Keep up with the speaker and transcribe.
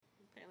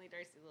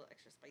Darcy, a little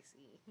extra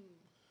spicy.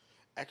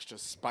 Extra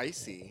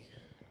spicy?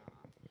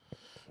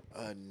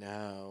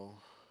 No.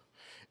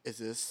 Is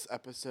this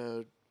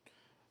episode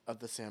of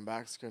the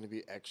Sandbox going to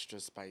be extra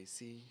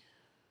spicy?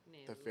 No.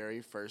 The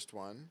very first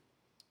one?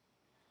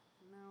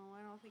 No,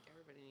 I don't think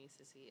everybody needs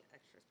to see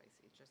extra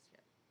spicy just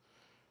yet.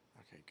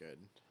 Okay, good.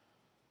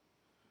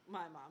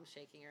 My mom's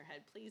shaking her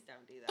head. Please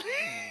don't do that.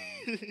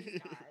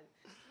 Please, God,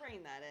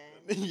 rein that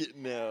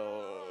in.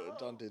 No,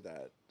 don't do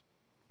that.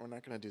 We're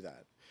not going to do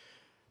that.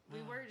 We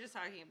were just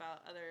talking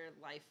about other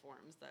life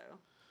forms, though.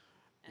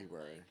 And We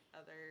were. like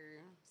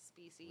other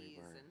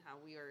species and how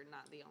we are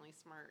not the only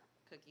smart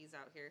cookies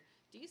out here.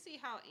 Do you see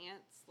how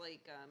ants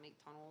like make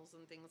tunnels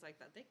and things like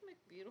that? They can make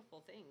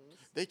beautiful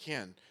things. They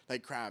can.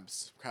 Like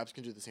crabs. Crabs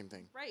can do the same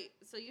thing. Right.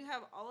 So you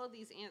have all of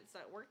these ants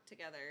that work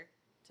together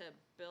to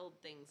build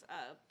things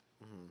up,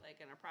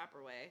 like in a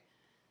proper way.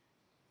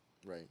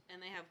 Right.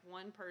 And they have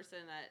one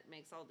person that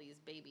makes all these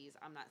babies.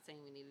 I'm not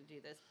saying we need to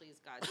do this. Please,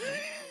 God, don't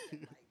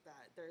do it like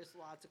that. There's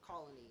lots of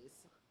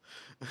colonies.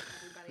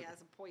 Everybody has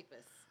a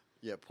poipus.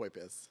 Yeah,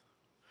 poipus.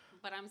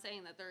 But I'm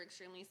saying that they're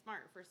extremely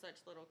smart for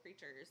such little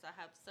creatures that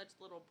have such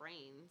little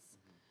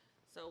brains.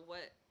 So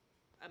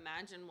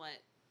imagine what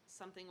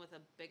something with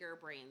a bigger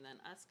brain than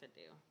us could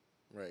do.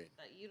 Right.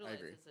 That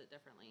utilizes it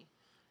differently.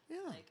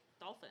 Yeah. Like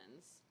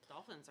dolphins.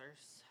 Dolphins are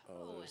so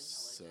they're intelligent.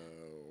 so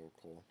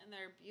cool. And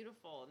they're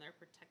beautiful and they're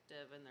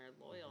protective and they're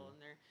loyal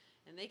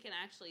and they can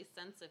actually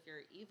sense if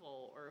you're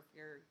evil or if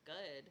you're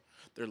good.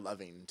 They're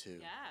loving too.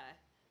 Yeah.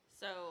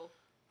 So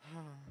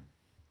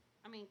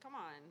I mean, come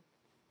on.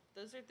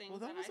 Those are things. Well,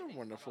 that was I a think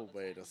wonderful about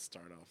all the way time. to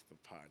start off the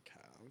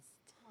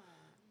podcast.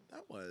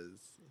 That was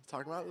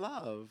talking about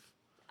love.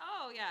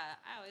 Oh yeah,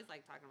 I always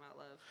like talking about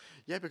love.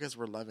 Yeah, because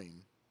we're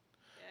loving.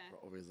 Yeah.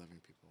 We're always loving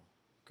people.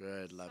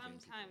 Good loving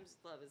Sometimes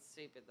love is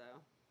stupid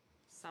though.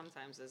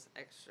 Sometimes it's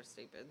extra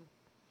stupid.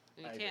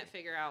 You I can't agree.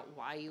 figure out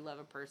why you love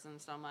a person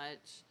so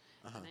much,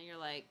 and then you're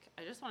like,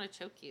 I just want to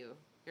choke you.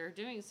 You're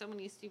doing so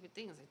many stupid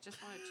things. I just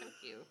want to choke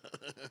you,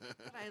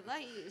 but I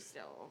like you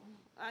still.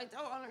 I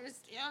don't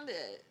understand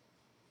it.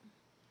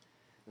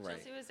 Right.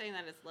 Chelsea was saying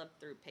that it's love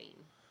through pain,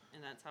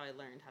 and that's how I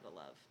learned how to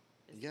love.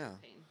 Is Yeah.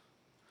 through pain.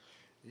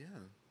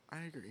 Yeah,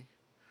 I agree.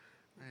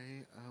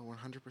 I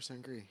 100%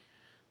 agree.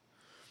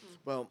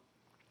 Well,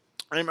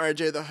 I'm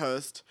RJ, the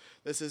host.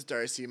 This is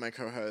Darcy, my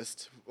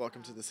co-host.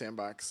 Welcome to the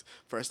Sandbox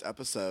first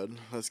episode.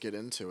 Let's get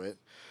into it.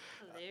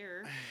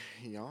 There.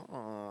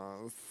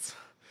 Yes.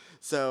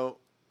 So,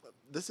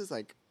 this is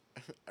like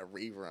a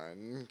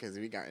rerun because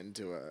we got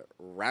into a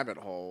rabbit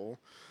hole.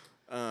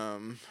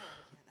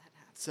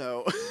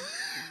 So,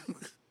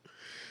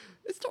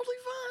 it's totally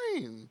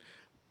fine.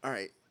 All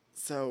right.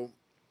 So,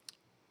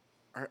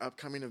 our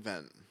upcoming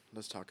event.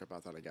 Let's talk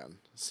about that again.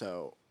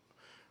 So,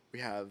 we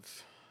have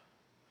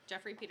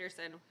Jeffrey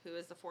Peterson, who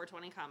is the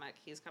 420 comic.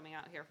 He's coming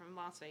out here from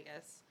Las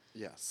Vegas.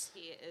 Yes.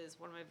 He is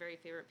one of my very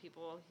favorite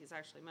people. He's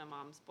actually my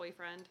mom's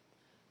boyfriend.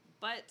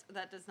 But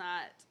that does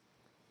not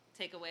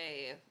take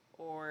away,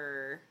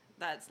 or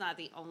that's not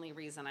the only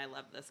reason I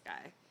love this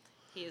guy.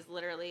 He is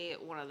literally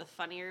one of the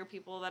funnier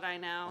people that I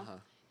know.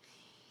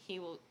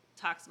 He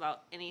talks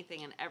about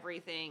anything and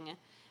everything.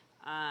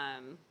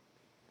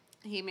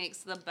 He makes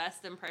the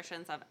best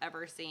impressions I've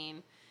ever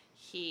seen.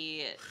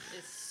 He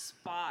is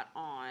spot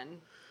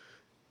on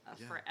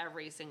for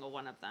every single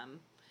one of them.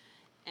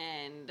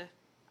 And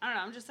I don't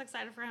know, I'm just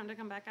excited for him to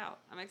come back out.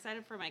 I'm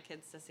excited for my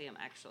kids to see him,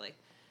 actually.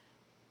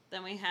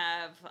 Then we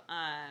have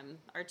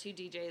our two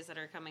DJs that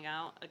are coming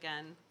out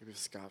again. We have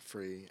Scott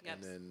Free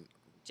and then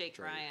Jake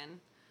Drake. Ryan.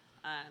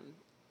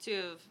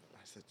 Two of...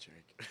 I said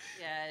Jake.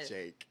 Yeah.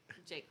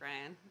 Jake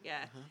Ryan.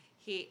 Yeah.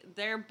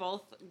 They're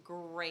both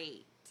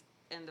great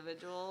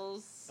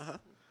individuals.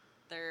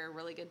 They're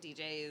really good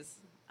DJs.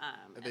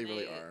 They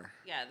really are.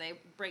 Yeah, they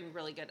bring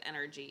really good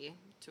energy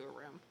to a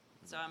room.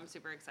 So I'm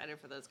super excited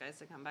for those guys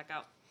to come back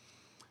out.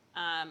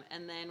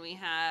 And then we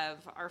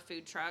have our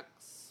food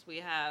trucks. We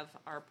have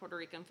our Puerto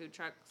Rican food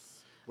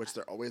trucks. Which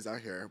they're always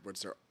out here,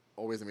 which they're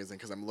always amazing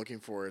because I'm looking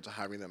forward to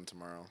having them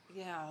tomorrow.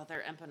 Yeah,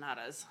 they're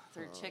empanadas.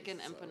 They're chicken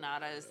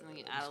empanadas, and then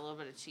you add a little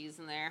bit of cheese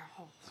in there.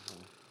 Oh.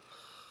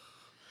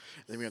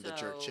 And then we have the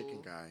jerk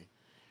chicken guy.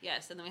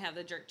 Yes, and then we have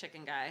the jerk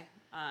chicken guy.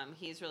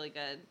 He's really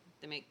good.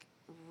 They make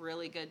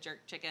really good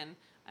jerk chicken.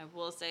 I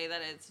will say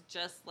that it's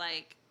just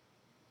like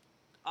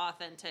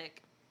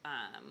authentic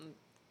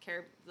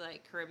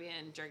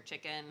Caribbean jerk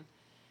chicken.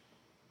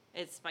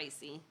 It's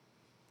spicy,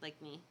 like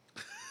me.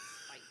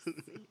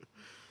 Spicy.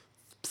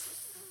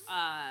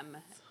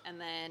 And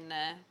then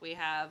we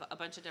have a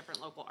bunch of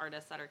different local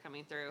artists that are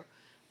coming through.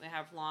 We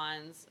have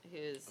Lons,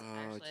 who's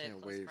actually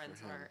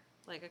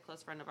a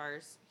close friend of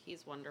ours.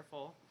 He's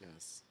wonderful.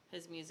 Yes.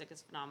 His music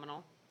is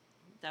phenomenal.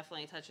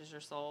 Definitely touches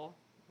your soul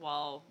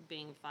while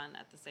being fun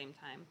at the same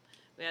time.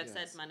 We had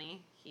Said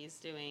Money. He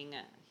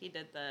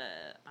did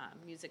the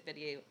music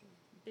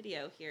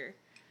video here,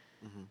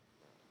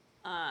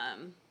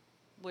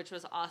 which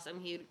was awesome.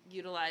 He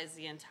utilized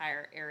the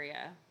entire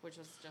area, which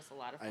was just a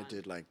lot of fun. I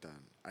did like that.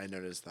 I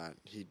noticed that.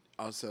 He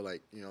also,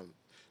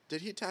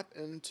 did he tap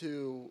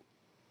into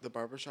the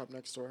barbershop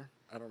next door?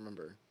 I don't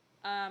remember.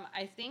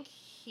 I think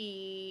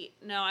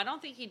I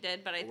don't think he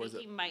did, but I think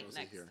he might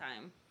next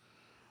time.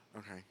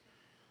 Okay.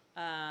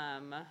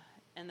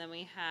 And then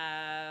we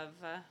have...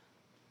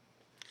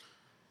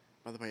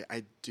 By the way,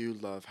 I do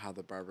love how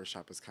the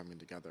barbershop is coming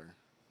together.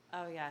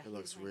 Oh, yeah. It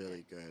looks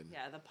really good.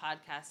 Yeah, the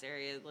podcast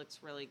area looks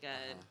really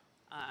good.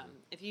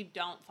 If you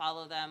don't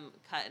follow them,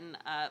 Cutting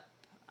Up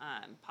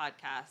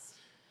podcast.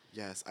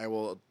 Yes, I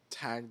will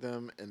tag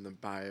them in the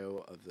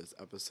bio of this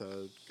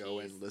episode. Go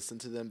and listen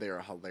to them. They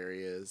are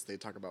hilarious. They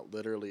talk about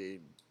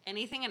literally...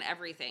 anything and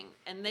everything.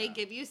 And they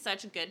give you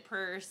such good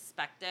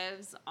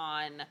perspectives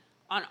on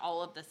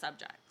all of the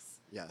subjects.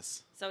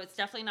 Yes. So it's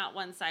definitely not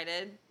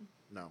one-sided.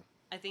 No.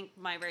 I think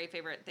my very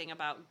favorite thing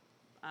about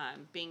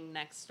being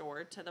next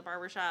door to the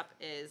barbershop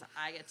is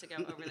I get to go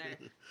over there.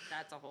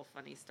 That's a whole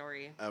funny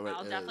story. Oh,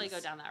 I'll definitely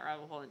go down that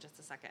rabbit hole in just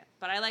a second.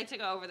 But I like to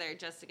go over there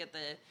just to get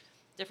the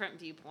different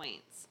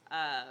viewpoints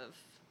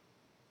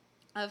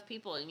of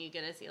people, and you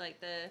get to see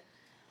like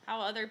how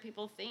other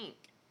people think,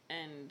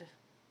 and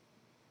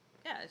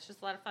yeah, it's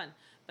just a lot of fun.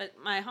 But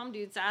my home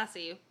dude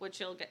Sassy, which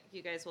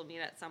you guys will meet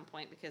at some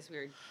point, because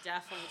we're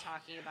definitely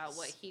talking about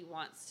what he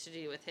wants to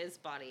do with his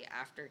body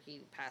after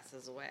he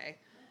passes away.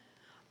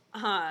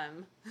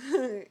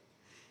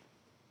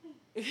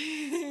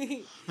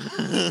 He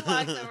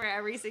walks over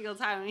every single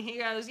time and he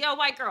goes, "Yo,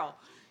 white girl,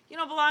 you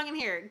don't belong in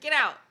here. Get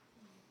out."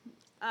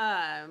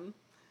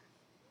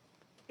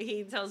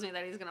 He tells me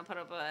that he's gonna put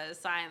up a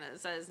sign that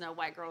says "No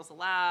white girls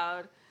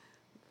allowed."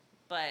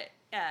 But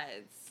yeah,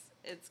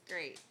 it's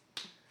great.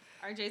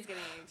 RJ's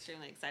getting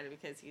extremely excited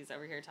because he's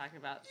over here talking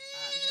about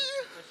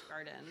his bush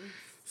garden.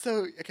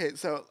 So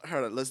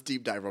hold on, let's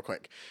deep dive real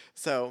quick.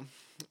 So,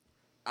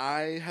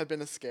 I have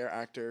been a scare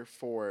actor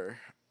for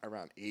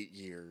around 8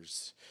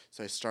 years.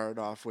 So I started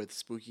off with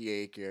Spooky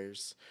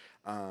Acres.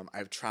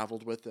 I've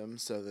traveled with them,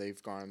 so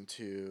they've gone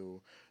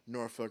to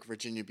Norfolk,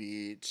 Virginia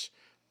Beach,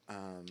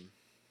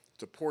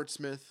 to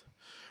Portsmouth.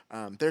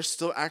 They're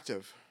still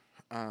active.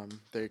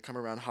 They come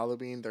around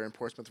Halloween. They're in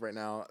Portsmouth right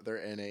now. They're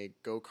in a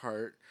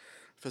go-kart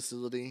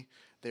facility.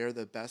 They are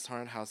the best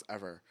haunted house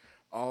ever.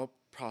 All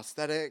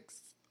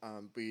prosthetics.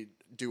 We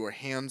do our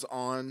hands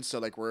on, so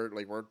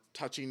we're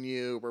touching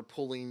you, we're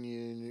pulling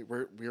you,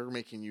 we're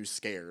making you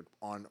scared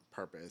on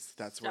purpose.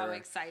 That's so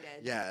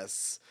excited.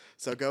 Yes.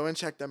 So go and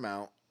check them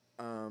out.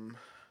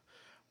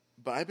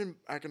 But I've been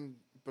back in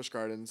Busch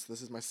Gardens.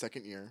 This is my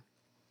second year.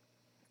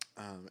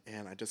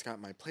 And I just got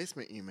my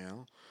placement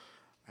email.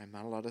 I'm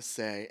not allowed to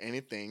say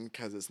anything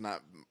because it's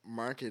not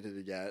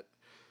marketed yet.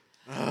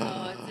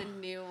 Oh, it's a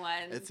new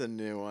one. It's a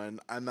new one.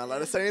 I'm not allowed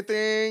to say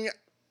anything.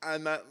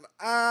 I'm not.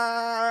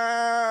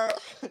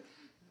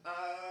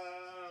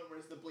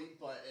 Where's the bleep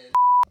button?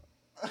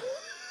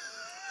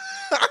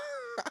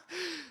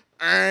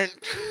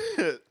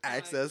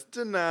 Access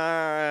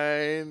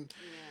denied.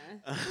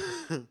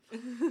 Yeah.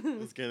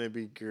 It's gonna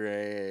be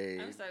great.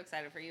 I'm so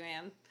excited for you,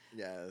 man.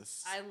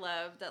 Yes. I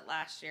loved that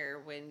last year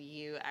when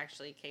you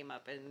actually came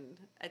up and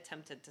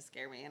attempted to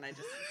scare me, and I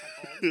just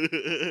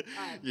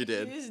chuckled. You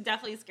did. You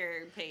definitely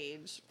scared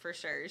Paige, for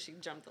sure. She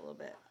jumped a little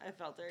bit. I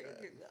felt her.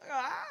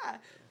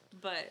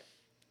 But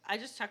I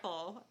just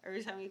chuckle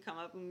every time you come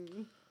up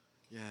and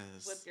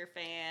whip your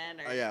fan.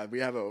 Or... Oh, yeah. We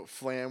have a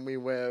flam we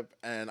whip,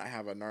 and I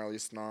have a gnarly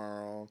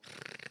snarl.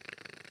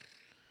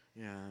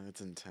 Yeah, it's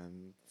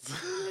intense. It's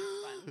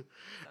fun.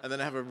 And then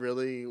I have a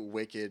really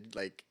wicked,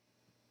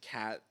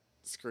 cat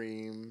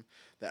scream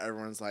that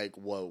everyone's like,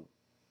 whoa.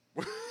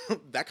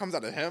 That comes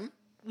out of him?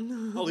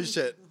 Holy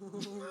shit.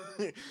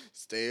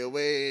 Stay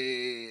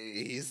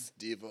away. He's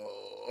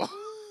evil.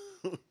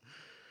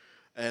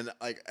 And,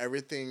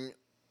 everything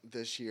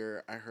this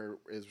year I heard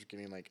is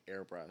getting,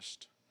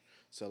 airbrushed.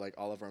 So,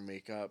 all of our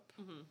makeup.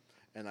 Mm-hmm.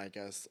 And I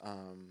guess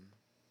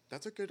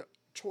that's a good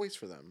choice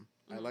for them.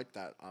 Mm-hmm. I like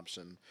that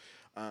option.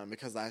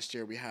 Because last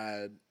year we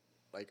had,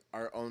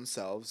 our own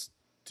selves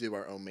do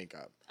our own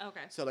makeup. Okay.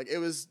 So, it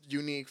was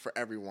unique for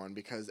everyone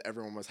because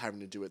everyone was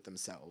having to do it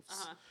themselves.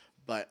 Uh-huh.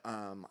 But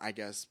I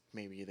guess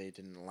maybe they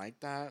didn't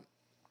like that.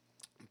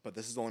 But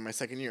this is only my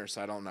second year,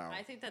 so I don't know.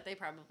 I think that they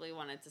probably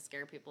wanted to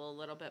scare people a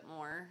little bit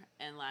more.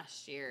 And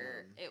last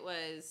year, it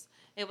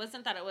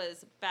wasn't that it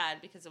was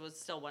bad because it was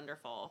still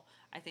wonderful.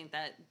 I think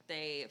that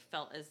they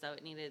felt as though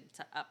it needed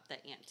to up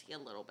the ante a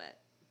little bit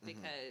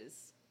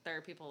because there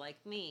are people like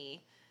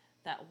me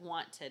that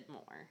wanted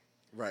more.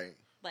 Right.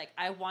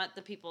 I want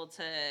the people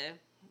to...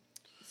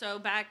 So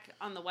back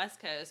on the West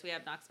Coast, we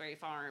have Knoxbury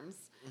Farms,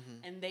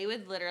 and they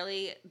would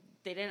literally...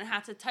 They didn't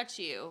have to touch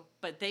you,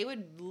 but they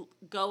would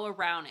go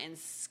around and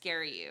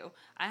scare you.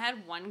 I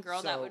had one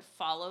girl that would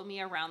follow me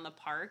around the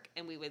park,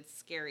 and we would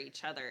scare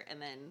each other, and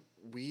then...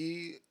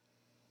 We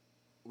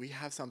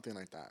have something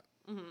like that.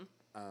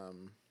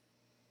 Mm-hmm.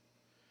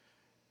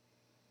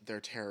 They're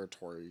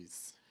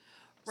territories.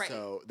 Right.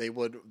 So they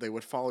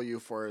would follow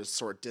you for a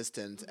short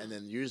distance, and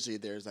then usually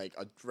there's a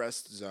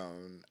rest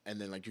zone,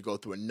 and then you go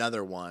through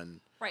another one.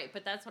 Right,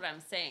 but that's what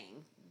I'm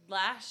saying.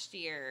 last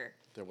year,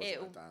 There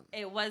wasn't like that.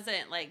 It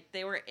wasn't like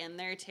they were in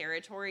their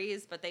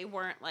territories, but they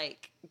weren't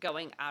like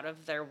going out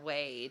of their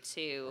way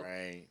to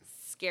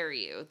scare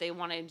you. They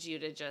wanted you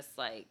to just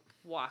like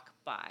walk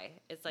by.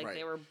 It's like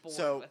they were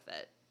bored with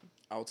it.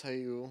 I'll tell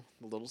you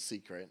a little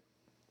secret.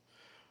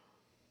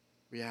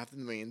 We have to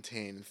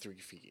maintain 3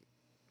 feet.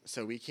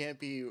 So we can't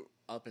be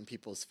up in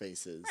people's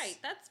faces. Right,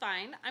 that's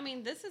fine. I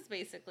mean, this is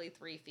basically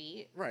 3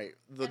 feet. Right.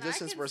 The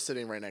distance we're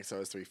sitting right next to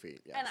is 3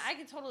 feet. Yes. And I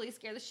could totally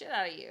scare the shit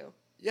out of you.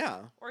 Yeah.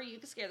 Or you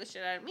could scare the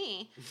shit out of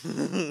me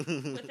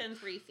within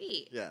 3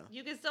 feet. Yeah.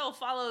 You could still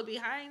follow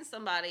behind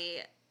somebody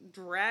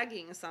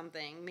dragging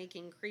something,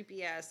 making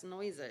creepy ass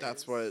noises.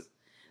 That's what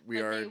we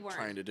are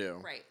trying to do.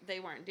 Right. They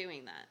weren't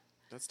doing that.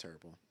 That's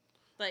terrible.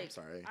 Like, I'm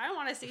sorry. I don't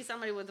want to see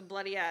somebody with a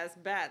bloody ass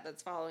bat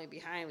that's following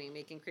behind me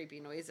making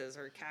creepy noises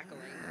or cackling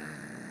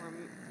or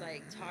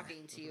like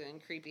talking to you in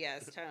creepy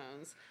ass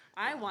tones.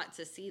 I want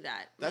to see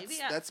that.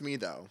 That's me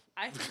though.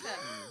 I think that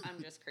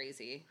I'm just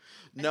crazy.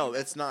 No,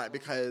 it's not,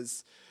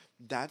 because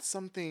that's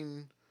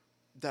something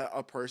that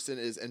a person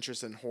is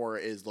interested in horror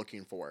is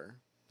looking for.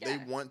 Yeah.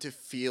 They want to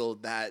feel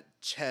that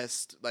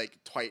chest like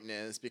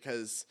tightness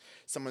because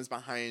someone's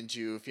behind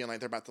you, feeling like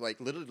they're about to like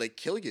literally like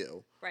kill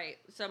you. Right.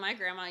 So my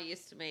grandma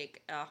used to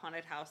make a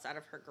haunted house out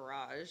of her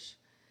garage,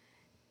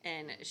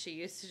 and she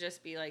used to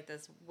just be like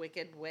this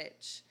wicked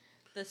witch,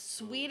 the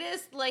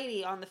sweetest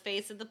lady on the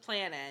face of the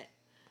planet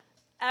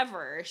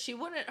ever. She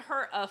wouldn't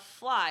hurt a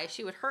fly.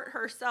 She would hurt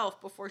herself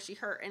before she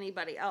hurt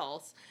anybody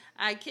else.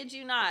 I kid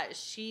you not,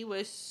 she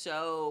was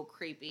so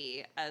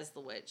creepy as the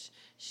witch.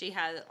 She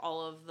had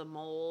all of the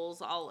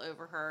moles all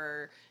over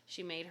her.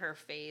 She made her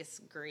face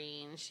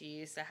green. She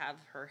used to have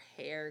her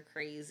hair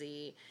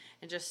crazy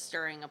and just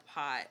stirring a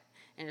pot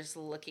and just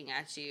looking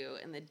at you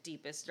in the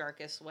deepest,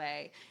 darkest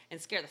way and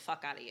scare the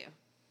fuck out of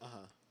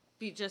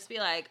you. Just be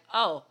like,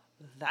 oh,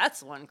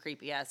 that's one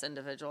creepy ass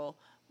individual.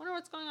 Wonder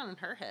what's going on in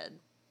her head.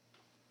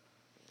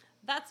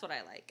 That's what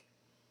I like.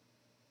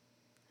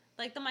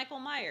 Like the Michael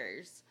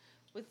Myers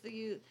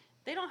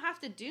they don't have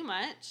to do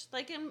much.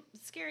 Like in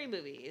scary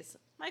movies,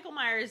 Michael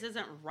Myers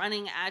isn't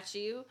running at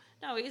you.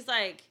 No,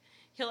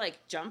 he'll like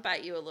jump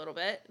at you a little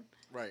bit.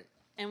 Right.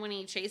 And when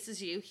he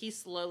chases you, he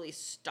slowly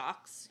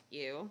stalks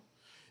you.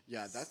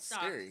 Yeah, that's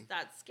scary.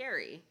 That's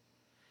scary.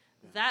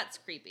 Yeah. That's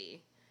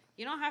creepy.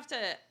 You don't have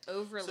to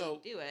overly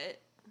do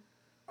it.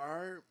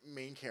 Our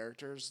main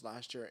characters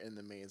last year in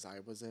the maze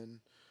I was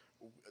in,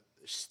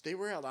 they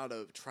were allowed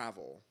to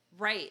travel.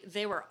 Right.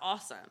 They were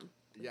awesome.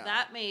 Yeah.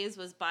 That maze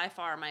was by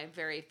far my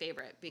very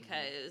favorite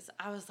because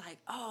I was like,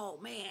 oh,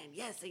 man,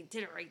 yes, they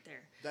did it right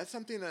there. That's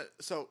something that...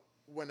 So,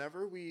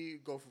 whenever we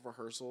go for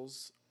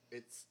rehearsals,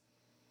 it's...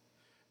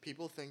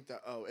 People think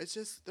that, it's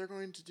just they're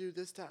going to do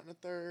this, that, and a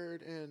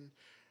third, and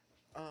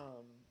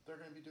they're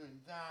going to be doing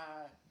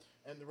that,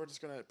 and we're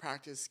just going to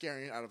practice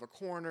scaring out of a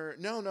corner.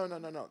 No.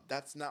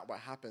 That's not what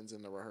happens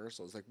in the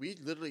rehearsals. Like, we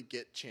literally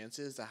get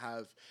chances to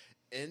have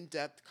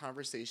in-depth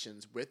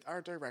conversations with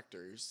our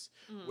directors,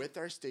 with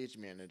our stage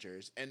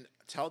managers, and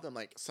tell them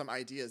like some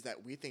ideas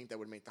that we think that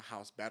would make the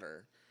house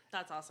better.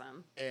 That's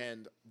awesome.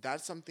 And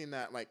that's something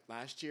that like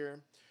last year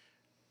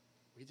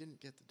we didn't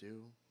get to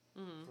do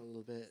for a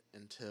little bit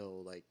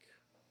until like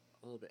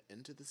a little bit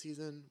into the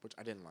season, which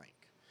I didn't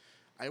like.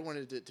 I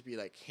wanted it to be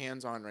like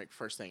hands-on, like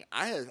first thing.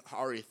 I had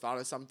already thought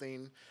of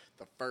something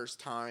the first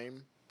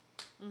time,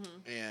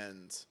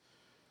 and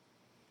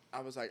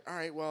I was like, all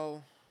right,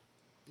 well,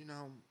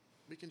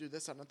 we can do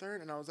this on the third.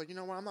 And I was like, you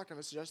know what? I'm not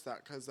going to suggest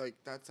that because, like,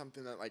 that's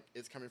something that, like,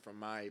 is coming from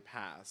my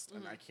past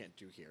and I can't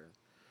do here.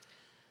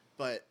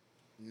 But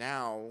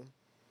now,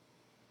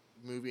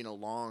 moving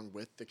along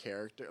with the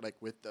character, like,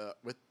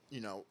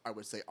 I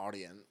would say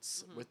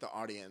audience, with the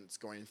audience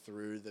going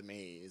through the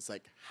maze,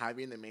 like,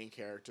 having the main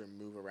character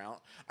move around.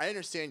 I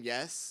understand,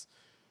 yes,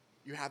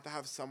 you have to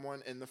have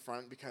someone in the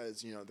front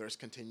because, there's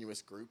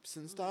continuous groups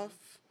and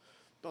stuff.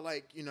 But,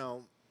 like,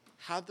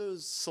 have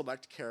those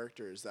select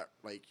characters that,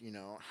 like,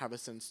 have a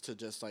sense to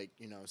just, like,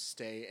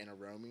 stay in a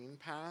roaming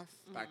path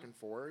back and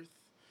forth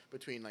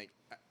between, like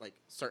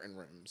certain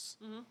rooms.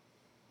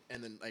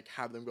 And then, like,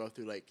 have them go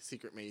through, like,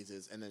 secret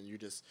mazes, and then you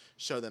just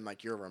show them,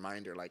 like, your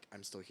reminder, like,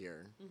 I'm still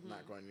here, I'm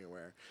not going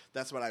anywhere.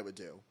 That's what I would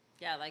do.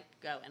 Yeah, like,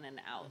 go in and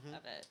out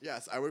of it.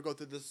 Yes, I would go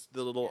through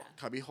the little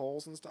cubby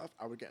holes and stuff.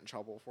 I would get in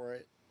trouble for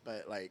it,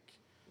 but, like...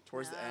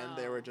 Towards the end,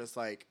 they were just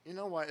like, you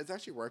know what? It's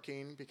actually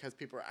working because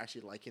people are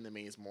actually liking the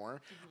maze more.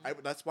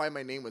 That's why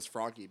my name was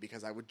Froggy,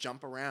 because I would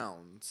jump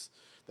around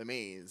the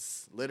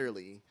maze,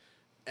 literally,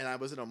 and I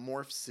was in a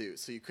morph suit,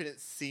 so you couldn't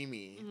see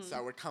me. So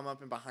I would come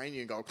up and behind you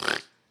and go,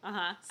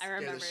 I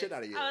remember the shit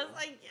out of you. I was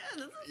like,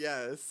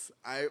 yes.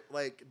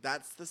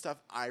 That's the stuff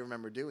I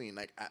remember doing,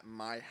 like, at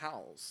my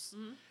house.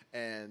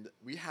 And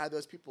we had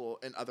those people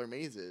in other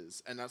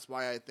mazes, and that's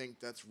why I think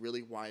that's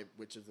really why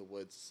Witch of the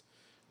Woods...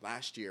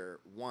 last year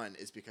won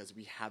is because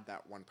we had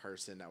that one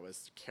person that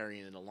was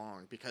carrying it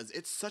along because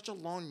it's such a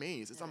long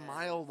maze. It's a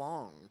mile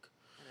long.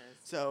 It is.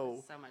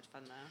 So so much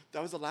fun, though.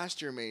 that was the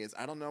last year maze.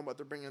 I don't know what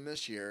they're bringing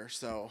this year.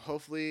 So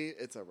hopefully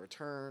it's a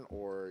return,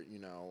 or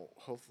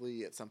hopefully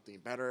it's something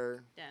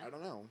better. Yeah. I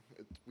don't know.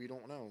 We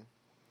don't know.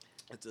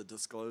 It's a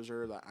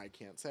disclosure that I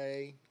can't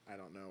say. I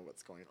don't know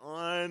what's going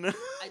on.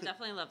 I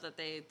definitely love that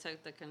they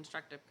took the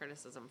constructive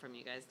criticism from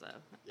you guys, though,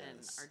 and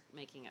are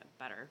making it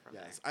better from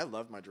there. I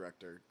love my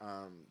director.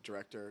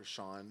 Director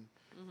Sean.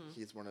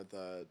 He's one of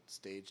the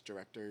stage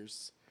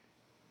directors.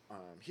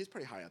 He's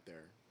pretty high up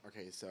there.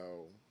 Okay,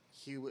 so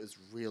he was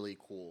really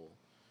cool.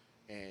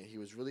 And he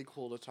was really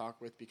cool to talk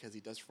with because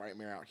he does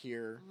Frightmare out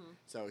here.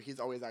 So he's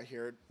always out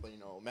here,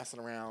 messing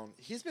around.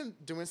 He's been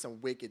doing some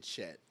wicked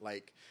shit.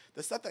 Like,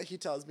 the stuff that he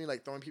tells me,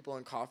 like throwing people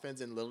in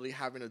coffins and literally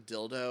having a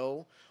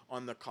dildo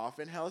on the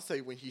coffin house. So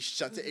when he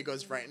shuts it, it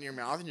goes right in your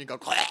mouth and you go,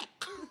 clack!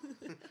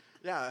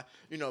 Yeah,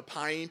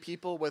 pieing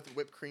people with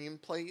whipped cream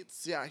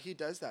plates. Yeah, he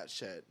does that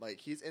shit. Like,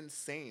 he's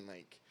insane.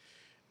 Like,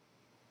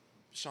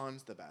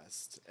 Sean's the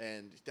best,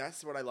 and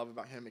that's what I love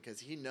about him, because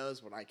he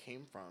knows what I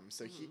came from.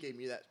 So he gave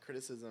me that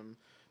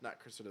not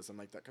criticism,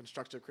 like that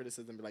constructive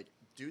criticism, be like,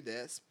 do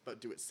this, but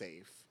do it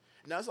safe.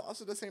 And that was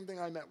also the same thing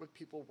I met with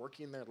people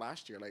working there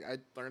last year. Like, I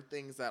learned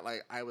things that,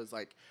 like, I was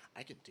like,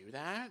 I can do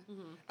that?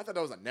 I thought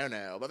that was a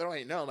no-no, but they're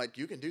like, no, like,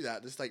 you can do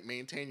that. Just, like,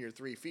 maintain your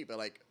 3 feet, but,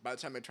 like, by the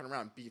time they turn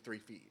around, be 3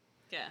 feet.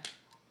 Yeah.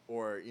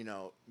 Or,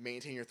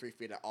 maintain your 3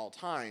 feet at all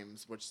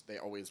times, which they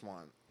always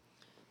want.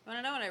 Want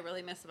to know what I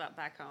really miss about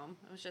back home?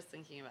 I was just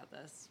thinking about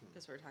this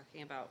because we're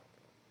talking about,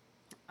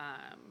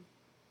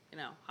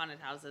 haunted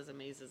houses and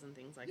mazes and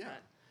things like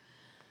that.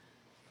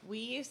 We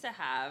used to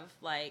have,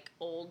 like,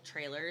 old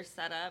trailers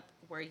set up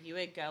where you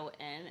would go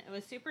in. It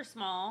was super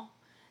small,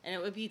 and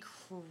it would be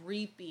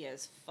creepy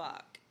as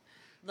fuck.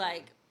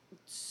 Like,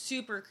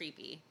 super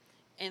creepy.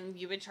 And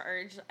you would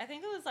charge, I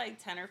think it was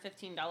like $10 or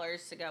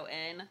 $15 to go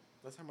in.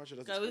 That's how much it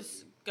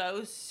is.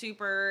 Go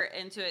super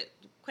into it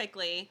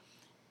quickly,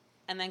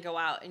 and then go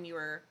out, and you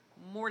were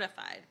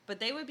mortified. But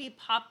they would be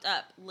popped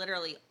up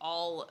literally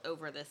all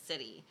over the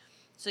city.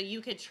 So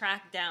you could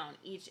track down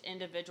each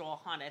individual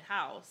haunted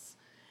house.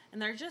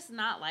 And they're just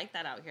not like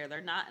that out here.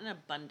 They're not in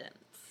abundance.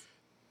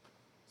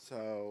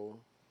 So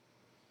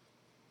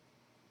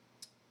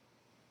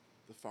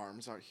the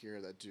farms out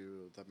here that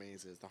do the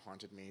mazes, the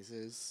haunted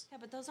mazes. Yeah,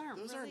 but those aren't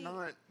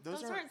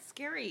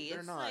scary. They're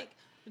it's not. Like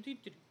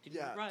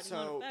riding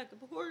on the back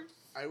of a horse.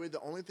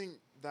 The only thing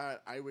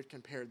that I would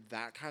compare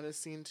that kind of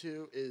scene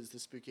to is the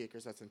Spooky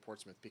Acres that's in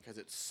Portsmouth, because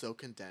it's so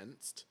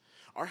condensed.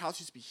 Our house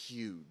used to be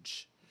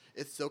huge.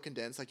 It's so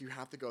condensed, like, you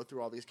have to go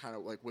through all these kind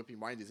of, like, whipping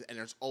windies, and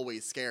there's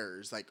always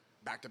scares, like,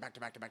 back to back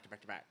to back to back to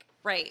back to back.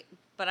 Right.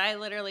 But I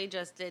literally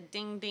just did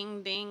ding,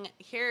 ding, ding.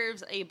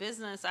 Here's a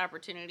business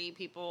opportunity,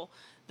 people.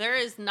 There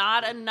is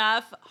not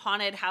enough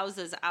haunted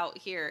houses out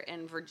here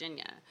in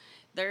Virginia.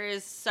 There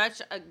is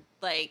such a,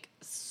 like,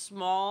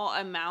 small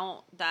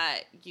amount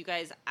that you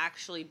guys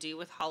actually do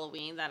with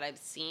Halloween that I've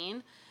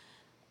seen.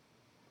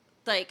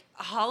 Like,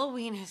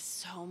 Halloween is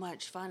so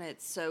much fun.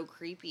 It's so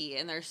creepy.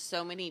 And there's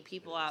so many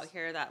people out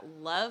here that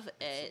love it.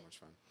 It's so much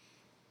fun.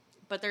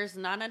 But there's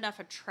not enough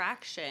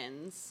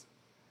attractions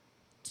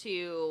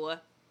to,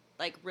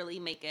 like, really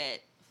make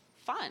it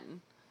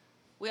fun.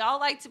 We all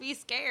like to be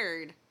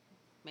scared.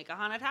 Make a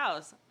haunted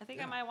house. I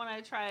think I might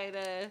want to try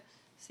to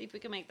see if we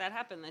can make that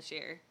happen this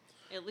year.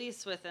 At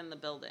least within the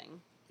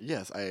building.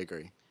 Yes, I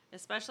agree.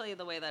 Especially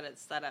the way that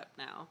it's set up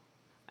now.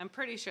 I'm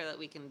pretty sure that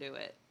we can do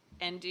it.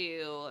 And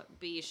do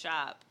Bee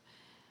Shop.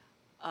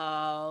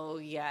 Oh,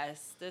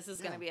 yes. This is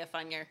going to be a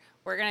fun year.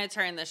 We're going to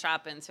turn the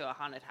shop into a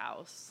haunted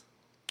house.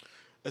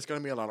 It's going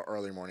to be a lot of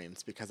early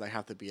mornings because I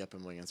have to be up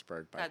in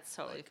Williamsburg by That's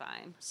totally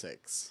fine.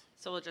 6.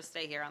 So we'll just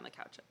stay here on the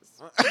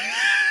couches.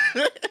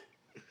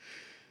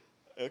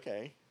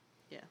 Okay.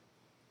 Yeah.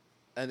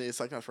 And it's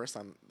like the first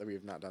time that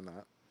we've not done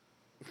that.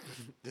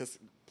 This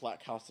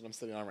black house that I'm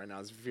sitting on right now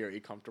is very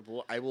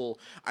comfortable. I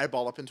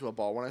ball up into a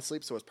ball when I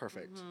sleep, so it's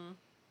perfect. Mm-hmm.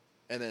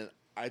 And then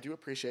I do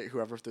appreciate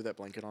whoever threw that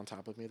blanket on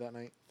top of me that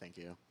night. Thank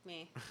you.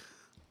 Me.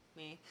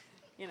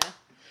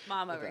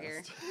 Mom over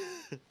here.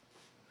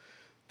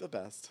 The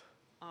best.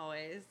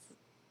 Always.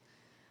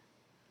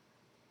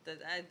 I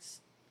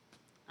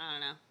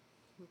don't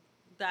know.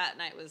 That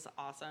night was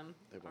awesome.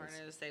 It was. All I'm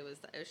going to say was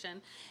the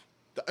ocean.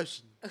 The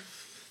ocean.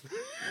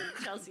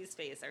 Chelsea's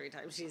face every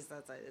time she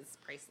says it is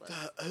priceless.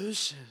 The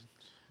ocean.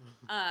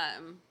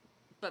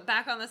 But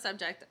back on the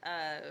subject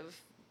of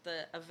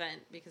the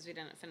event, because we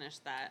didn't finish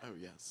that. Oh,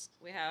 yes.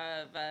 We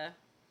have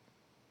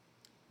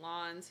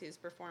Lawns, who's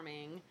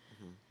performing.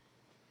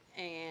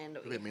 Mm-hmm. And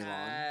we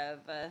have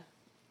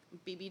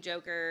Baby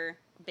Joker,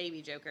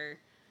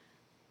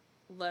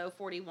 Low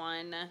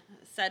 41,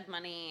 Said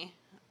Money.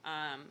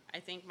 I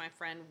think my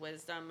friend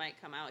Wisdom might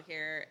come out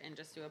here and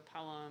just do a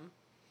poem.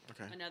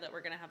 Okay. I know that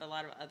we're going to have a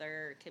lot of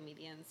other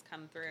comedians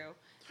come through.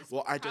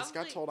 Well, I just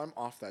got told I'm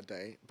off that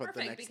day, but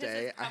the next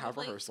day I have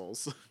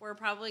rehearsals. We're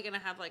probably going to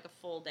have like a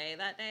full day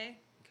that day.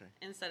 Okay.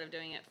 Instead of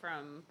doing it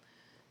from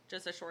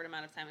just a short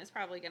amount of time. It's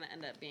probably going to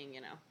end up being,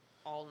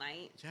 all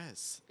night.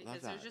 Yes.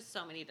 Because there's just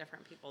so many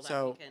different people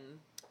that we can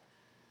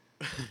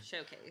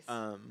showcase.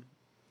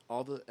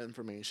 all the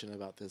information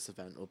about this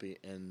event will be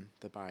in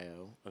the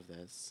bio of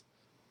this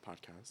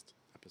podcast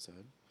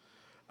episode.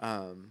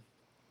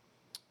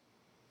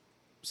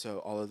 So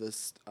all of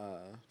this,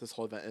 this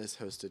whole event is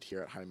hosted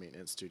here at High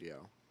Maintenance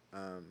Studio.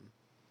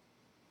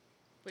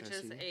 Which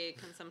is a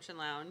consumption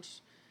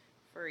lounge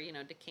for,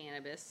 the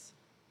cannabis.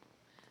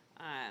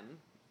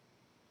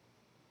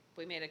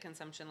 We made a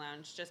consumption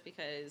lounge just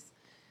because,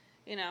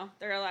 there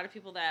are a lot of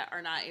people that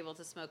are not able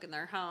to smoke in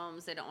their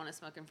homes. They don't want to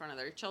smoke in front of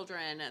their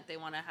children. They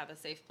want to have a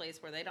safe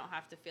place where they don't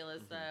have to feel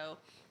as though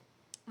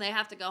they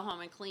have to go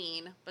home and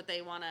clean, but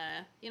they want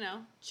to,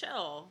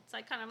 chill.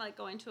 It's kind of like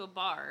going to a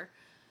bar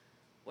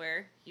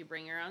where you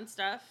bring your own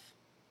stuff.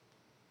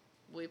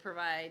 We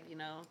provide,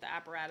 the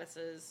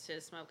apparatuses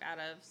to smoke out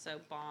of, so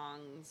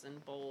bongs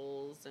and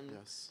bowls and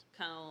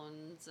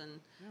cones and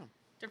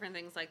different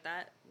things like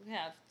that. We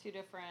have 2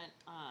 different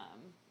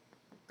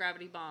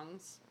gravity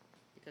bongs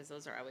because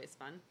those are always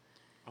fun.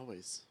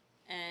 Always.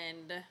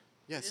 And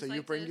so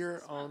you bring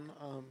your own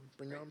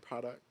your own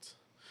product.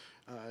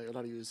 You're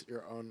allowed to use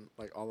your own,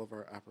 all of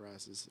our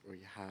apparatuses we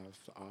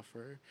have to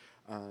offer.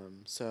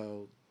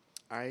 So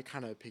I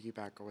kind of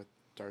piggyback with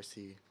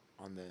Darcy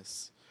on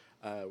this.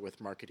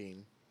 With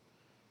marketing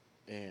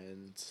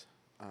and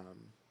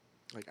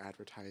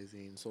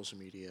advertising, social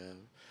media.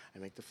 I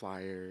make the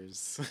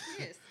flyers.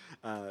 Yes.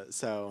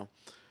 So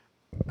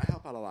I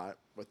help out a lot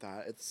with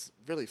that. It's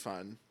really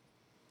fun.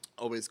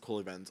 Always cool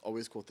events,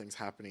 always cool things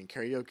happening.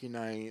 Karaoke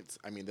nights.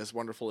 I mean, this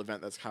wonderful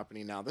event that's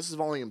happening now. This is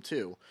volume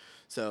 2.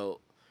 So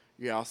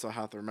you also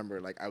have to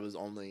remember, I was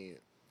only,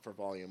 for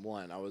volume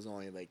 1, I was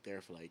only,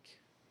 there for,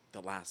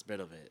 the last bit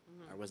of it.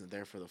 I wasn't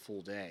there for the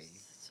full day.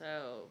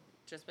 So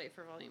just wait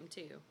for volume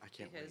 2. I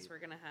can't because wait. We're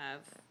going to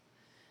have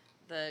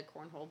the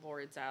cornhole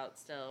boards out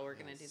still. We're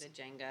going to do the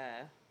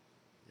Jenga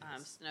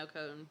snow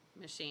cone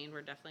machine.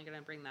 We're definitely going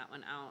to bring that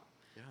one out.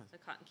 Yeah. The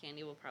cotton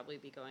candy will probably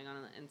be going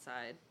on the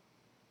inside.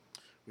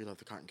 We love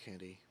the cotton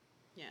candy.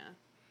 Yeah.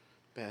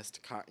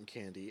 Best cotton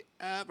candy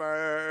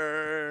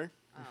ever.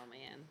 Oh,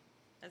 man.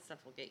 That stuff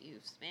will get you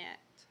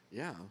smacked.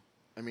 Yeah.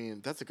 I mean,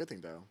 that's a good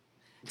thing, though.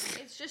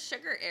 It's just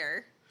sugar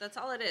air. That's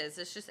all it is.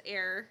 It's just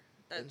air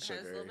that has a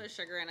little bit of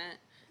sugar in it.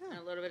 And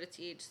a little bit of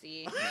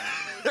THC.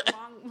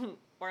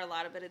 Or a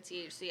lot of bit of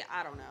THC.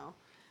 I don't know.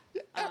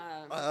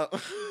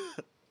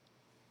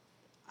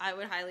 I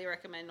would highly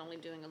recommend only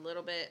doing a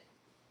little bit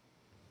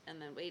and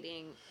then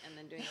waiting and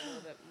then doing a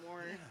little bit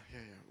more. Yeah.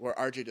 Where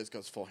RJ just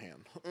goes full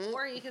ham.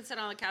 Or you can sit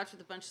on the couch with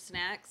a bunch of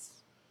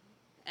snacks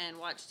and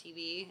watch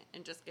TV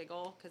and just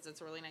giggle because it's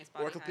a really nice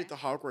body Or complete the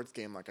Hogwarts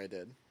game like I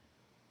did.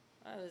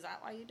 Oh, is that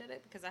why you did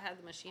it? Because I had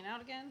the machine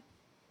out again?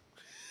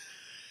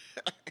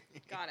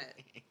 Got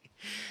it.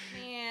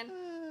 Man,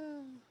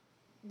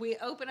 we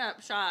open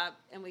up shop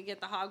and we get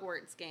the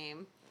Hogwarts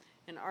game,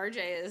 and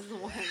RJ is the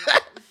one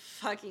that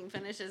fucking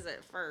finishes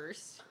it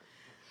first.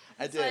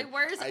 I it's did.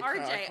 Where's I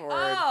RJ?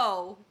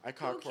 Oh! I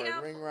conquered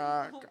Ring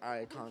Rock.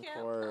 I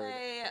conquered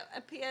play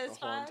a PS5?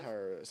 the whole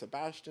entire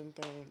Sebastian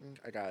thing.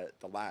 I got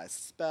the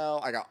last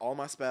spell. I got all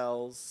my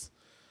spells.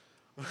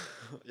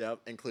 Yep,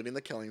 including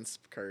the Killing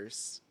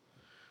Curse.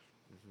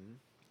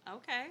 Mm-hmm.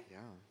 Okay. Yeah.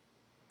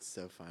 It's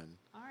so fun.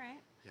 All right.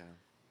 Yeah.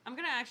 I'm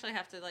going to actually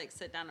have to,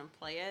 sit down and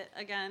play it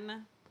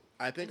again.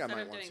 I think I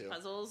might want to. Instead of doing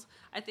puzzles.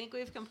 I think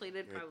we've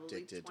completed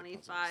probably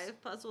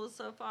 25 puzzles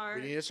so far.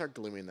 We need to start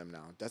gluing them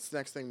now. That's the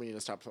next thing we need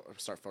to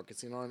start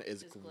focusing on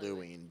is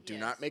gluing. Do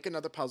not make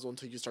another puzzle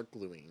until you start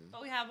gluing.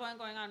 But we have one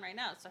going on right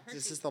now. So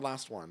this is the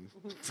last one.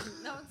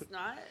 No, it's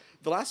not.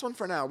 The last one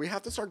for now. We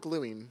have to start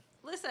gluing.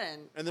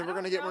 Listen. And then we're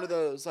going to get one of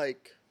those,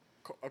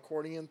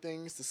 accordion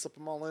things to slip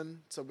them all in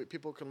so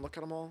people can look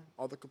at them all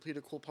the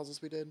completed cool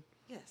puzzles we did.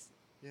 Yes.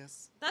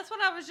 That's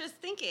what I was just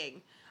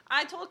thinking.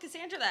 I told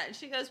Cassandra that, and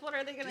she goes, what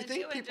are they going to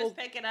do? And just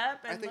pick it up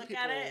and look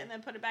at it and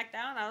then put it back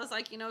down? I was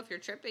like, if you're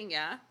tripping,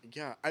 yeah.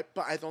 Yeah,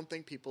 but I don't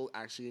think people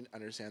actually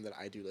understand that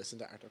I do listen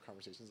to active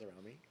conversations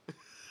around me.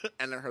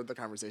 And I heard the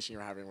conversation you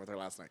were having with her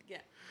last night.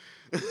 Yeah.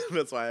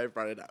 That's why I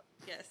brought it up.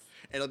 Yes.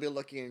 It'll be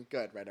looking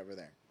good right over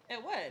there.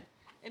 It would.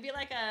 It'd be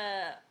like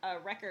a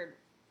record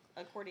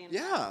accordion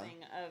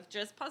thing of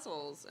just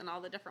puzzles and all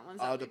the different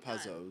ones all the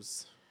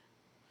puzzles.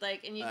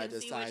 And you can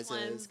see sizes, which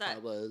ones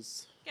that...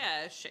 colors.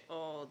 Yeah,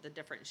 the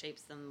different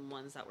shapes than the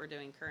ones that we're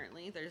doing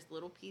currently. There's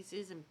little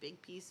pieces and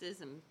big pieces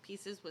and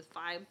pieces with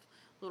 5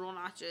 little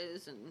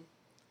notches, and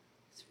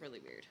it's really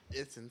weird.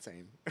 It's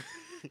insane.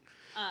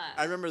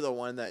 I remember the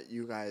one that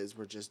you guys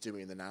were just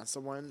doing, the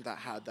NASA one, that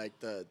had,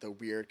 the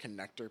weird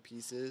connector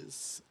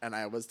pieces, and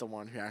I was the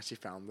one who actually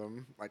found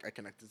them. I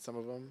connected some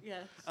of them. Yeah.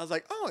 I was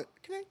like, oh,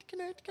 connect.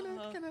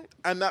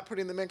 I'm not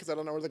putting them in because I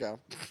don't know where to go.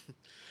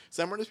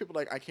 Some of those people,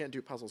 I can't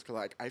do puzzles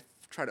because, I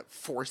try to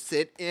force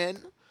it in.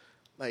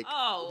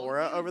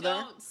 Laura over there.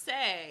 Don't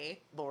say.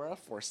 Laura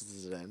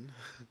forces it in.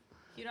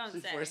 You don't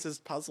say. She forces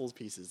puzzle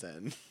pieces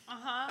in.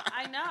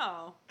 I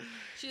know.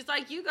 She's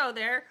like, you go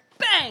there.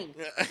 Bang!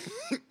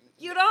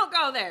 You don't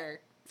go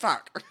there.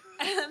 Fuck.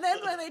 And then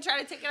when they try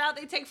to take it out,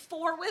 they take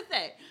 4 with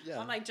it. Yeah.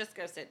 I'm like, just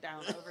go sit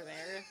down over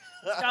there.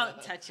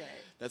 Don't touch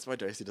it. That's why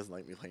Darcy doesn't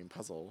like me playing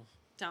puzzle.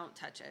 Don't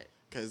touch it.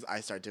 because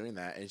I start doing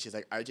that, and she's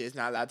like, RJ's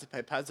not allowed to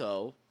play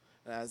puzzle.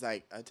 And I was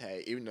like,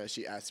 okay, even though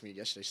she asked me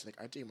yesterday, she's like,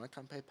 RJ, you want to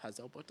come play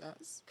puzzle with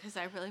us? Because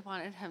I really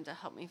wanted him to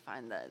help me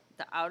find the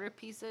outer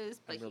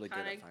pieces, but I'm really he good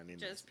kind at finding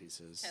of these just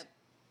pieces.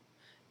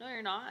 No,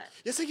 you're not.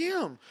 Yes, I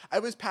am. I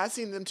was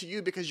passing them to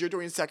you because you're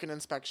doing second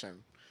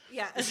inspection.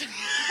 Yeah.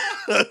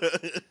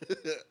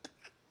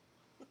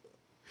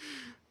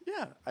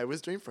 Yeah, I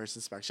was doing first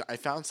inspection. I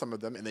found some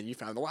of them, and then you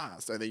found the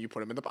last, and then you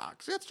put them in the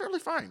box. Yeah, it's totally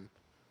fine.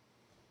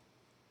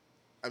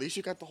 At least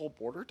you got the whole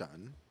border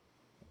done.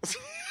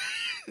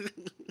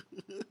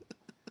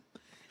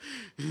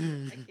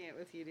 I can't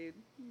with you, dude.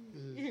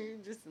 You're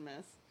just a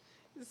mess.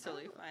 It's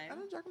totally fine. I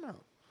don't check them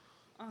out.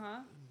 Uh-huh.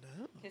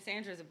 No.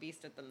 Cassandra's a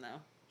beast at them, though.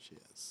 She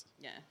is.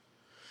 Yeah.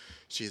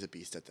 She's a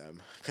beast at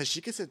them. Because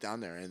she can sit down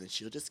there, and then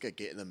she'll just get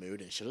in the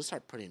mood, and she'll just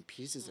start putting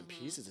pieces and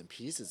pieces and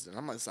pieces. And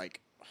I'm just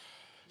like,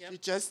 you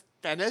just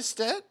finished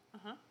it?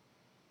 Uh-huh.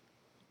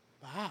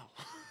 Wow.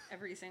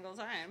 Every single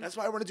time. That's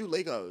why I want to do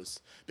Legos.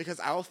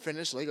 Because I'll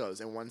finish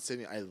Legos in one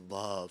sitting. I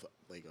love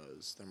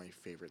Legos. They're my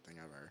favorite thing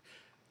ever.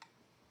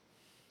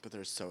 But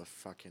they're so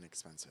fucking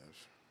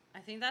expensive. I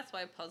think that's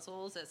why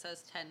puzzles it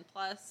says 10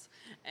 plus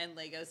and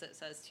Legos it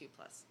says 2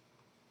 plus.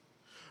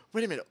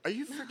 Wait a minute. Are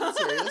you freaking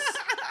serious?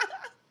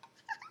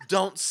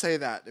 Don't say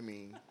that to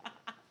me.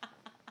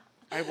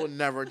 I will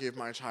never give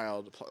my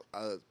child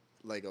a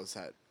Lego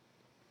set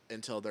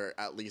until they're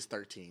at least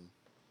 13.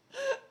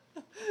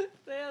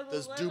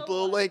 Those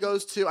Duplo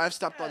Legos too. I've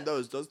stepped on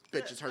those. Those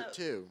bitches hurt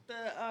too.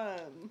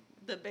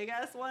 The big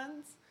ass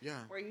ones. Yeah.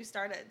 Where you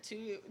start at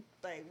two,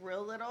 like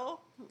real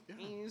little,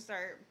 and you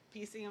start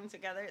piecing them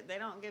together. They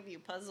don't give you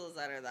puzzles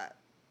that are that.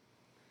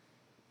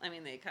 I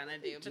mean, they kind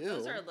of do, but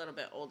those are a little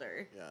bit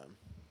older. Yeah.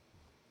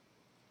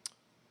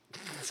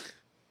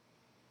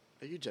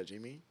 Are you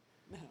judging me?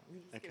 No,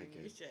 I'm just giving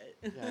you shit.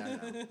 Yeah, I know.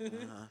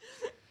 Uh-huh.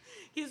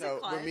 He's so a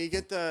klutz. when we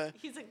get the...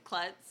 He's a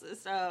klutz,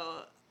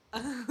 so...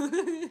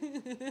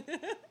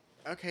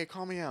 Okay,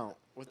 call me out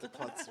with the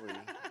klutzry.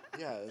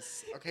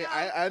 Yes. Okay,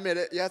 I admit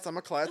it. Yes, I'm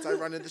a klutz. I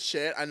run into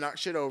shit. I knock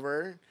shit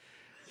over.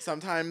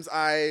 Sometimes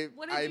I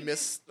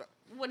miss...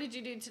 What did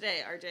you do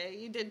today, RJ?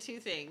 You did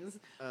two things.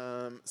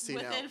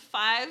 Within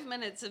 5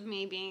 minutes of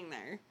me being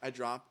there. I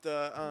dropped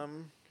the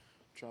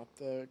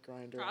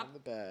grinder on the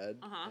bed,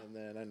 and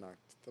then I knocked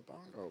the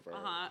bong over.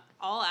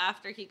 All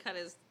after he cut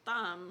his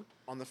thumb.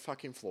 On the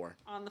fucking floor.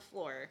 On the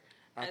floor.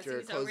 After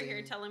as he's over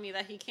here telling me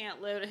that he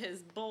can't load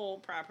his bowl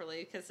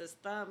properly because his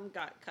thumb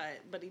got cut,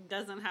 but he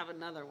doesn't have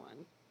another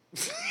one.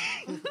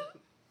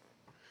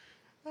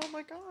 Oh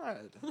my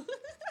god.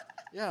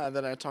 Yeah, and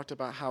then I talked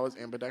about how it's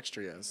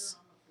ambidextrous.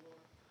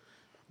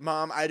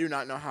 Mom, I do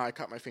not know how I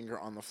cut my finger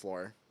on the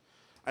floor.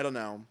 I don't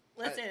know.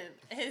 Listen,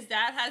 his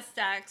dad has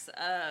stacks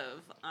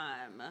of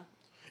flooring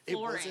it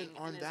wasn't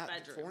on in his that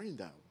bedroom. flooring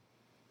though.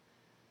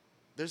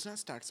 There's not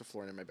stacks of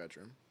flooring in my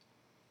bedroom.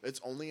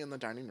 It's only in the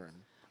dining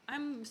room.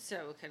 I'm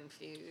so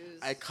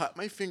confused. I cut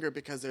my finger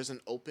because there's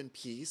an open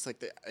piece,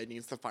 like it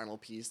needs the final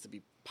piece to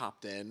be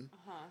popped in.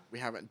 We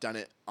haven't done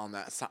it on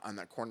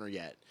that corner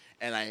yet,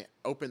 and I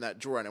opened that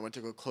drawer and I went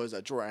to go close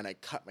that drawer and I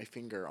cut my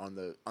finger on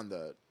the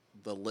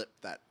lip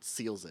that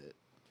seals it.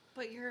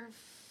 But your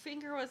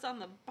finger was on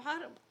the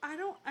bottom. I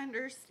don't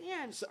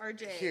understand,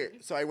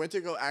 RJ. So I went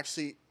to go I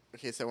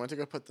went to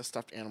go put the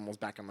stuffed animals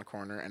back in the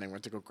corner, and I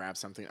went to go grab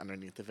something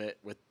underneath of it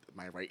with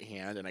my right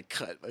hand, and I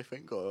cut my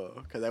finger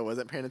because I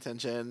wasn't paying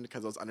attention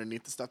because it was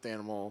underneath the stuffed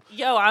animal.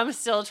 Yo, I'm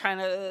still trying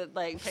to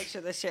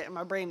picture this shit in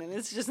my brain, and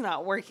it's just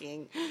not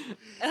working.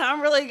 And I'm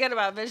really good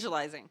about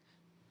visualizing.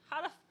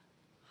 How the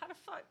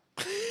fuck?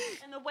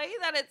 And the way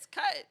that it's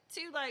cut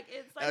too,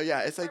 it's like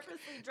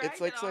it's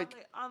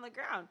like on the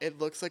ground. It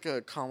looks like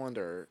a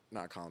colander,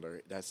 not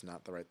colander. That's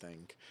not the right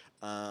thing.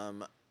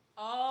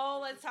 Oh,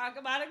 let's talk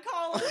about a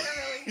colander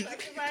really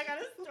quick. I got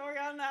a story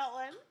on that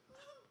one.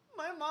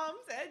 My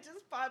mom's head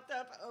just popped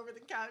up over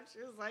the couch.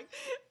 She was like,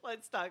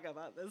 let's talk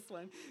about this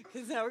one.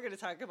 Because now we're going to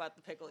talk about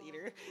the pickle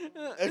eater.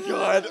 Oh,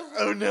 God.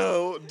 Oh,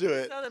 no. Do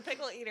it. So the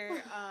pickle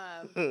eater,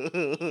 he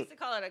used to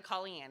call it a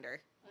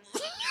coriander.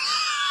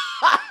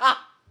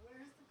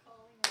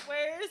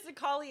 Where's the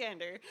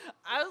coriander?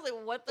 I was like,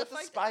 what the fuck?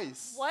 That's a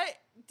spice. What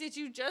did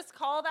you just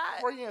call that?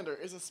 Coriander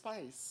is a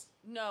spice.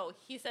 No,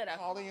 he said a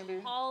coriander.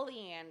 A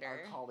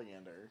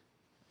coriander.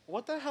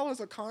 What the hell is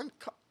a Nothing.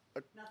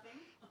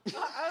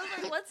 I was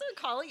like, what's a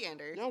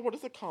coriander? Yeah, what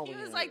is a coriander?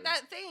 He was like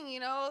that thing,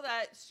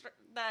 that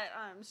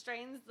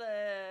strains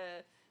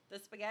the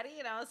spaghetti,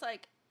 and I was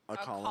like, a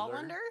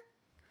colander?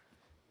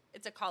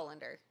 It's a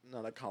colander.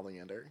 Not a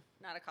coriander.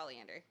 Not a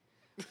coriander.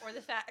 Or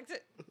the fact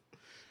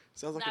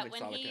sounds like that an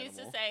exotic when he animal. used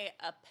to say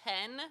a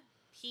pen,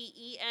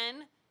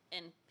 P-E-N,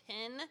 and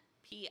pin,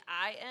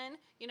 P-I-N,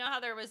 you know how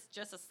there was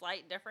just a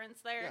slight difference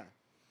there?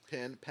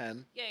 Yeah.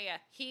 Pen. Yeah.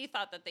 He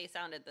thought that they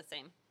sounded the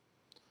same.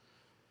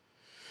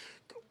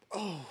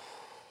 Oh.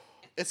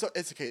 It's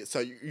okay. So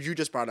you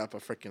just brought up a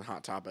freaking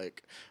hot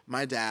topic.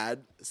 My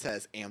dad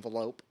says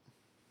envelope.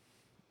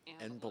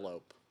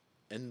 Envelope.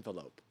 Are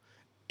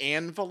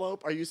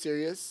you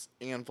serious?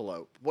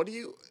 Envelope. What do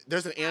you...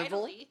 There's an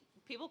anvil?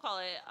 People call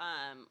it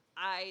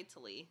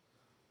Italy.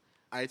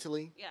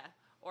 Italy? Yeah.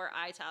 Or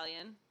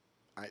Italian.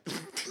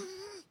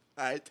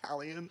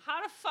 Italian?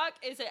 How the fuck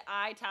is it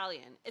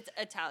Italian? It's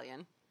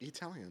Italian.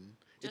 Italian.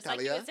 Just Italia?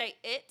 like you would say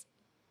it,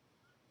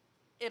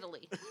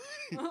 Italy.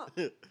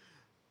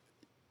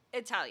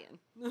 Italian.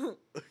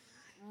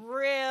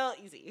 Real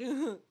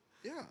easy.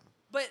 Yeah.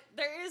 But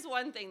there is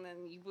one thing that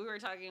we were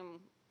talking,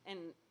 and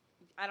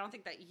I don't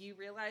think that you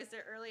realized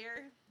it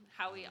earlier,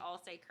 how we all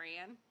say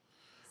crayon.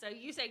 So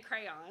you say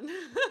crayon.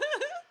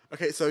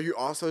 Okay, so you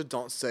also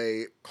don't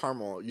say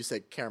caramel, you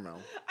say caramel.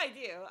 I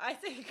do. I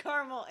say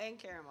caramel and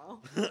caramel.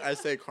 I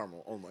say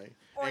caramel only.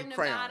 Or and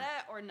Nevada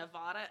crayon. or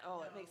Nevada.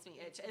 Oh, it makes me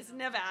itch. It's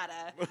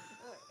Nevada.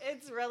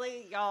 It's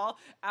really, y'all,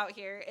 out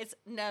here. It's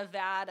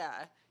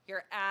Nevada.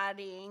 You're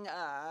adding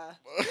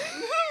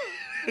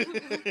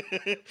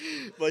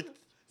Like,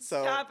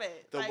 so Stop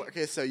it.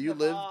 Okay, so you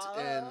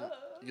Nevada.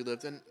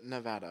 lived in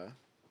Nevada.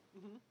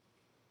 Mm-hmm.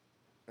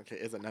 Okay,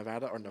 is it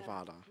Nevada or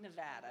Nevada?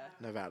 Nevada.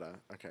 Nevada.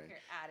 Okay. You're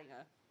adding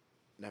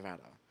a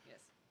Nevada. yes.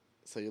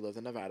 So you lived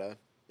in Nevada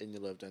and you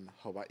lived in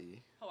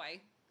Hawaii.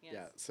 Hawaii. Yes.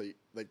 Yeah. So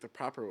like the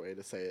proper way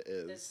to say it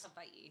is It's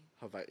Hawaii.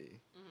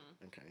 Hawaii.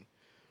 Mm-hmm. Okay.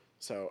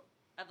 So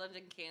I lived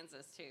in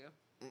Kansas too.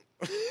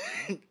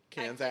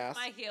 Kansas. I kicked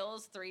my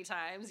heels 3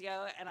 times,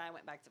 yo, and I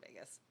went back to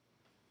Vegas.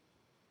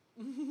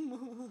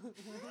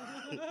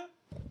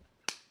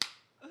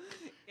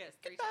 Yes,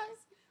 3 times.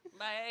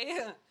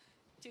 Bye.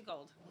 Too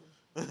cold.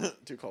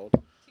 Too cold.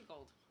 Too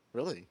cold.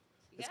 Really?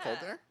 It's cold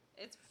Yeah. there?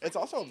 It's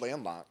also freezing.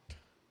 landlocked.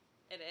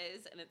 It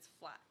is, and it's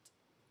flat.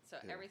 So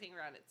Yeah. everything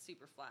around it's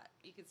super flat.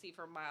 You can see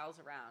for miles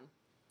around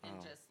and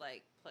Oh. just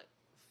like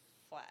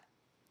flat.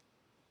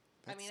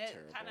 That's I mean, it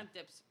terrible. kind of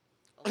dips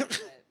a little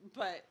bit,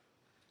 but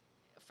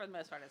for the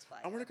most part, it's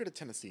flat. I want to go to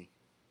Tennessee.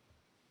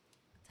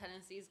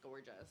 Tennessee's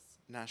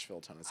gorgeous.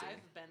 Nashville, Tennessee.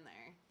 I've been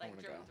there, I like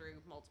wanna driven go.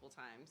 through multiple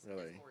times.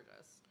 Really? It's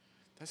gorgeous.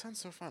 That sounds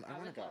so fun. I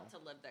want would to go. love to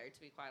live there, to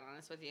be quite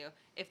honest with you.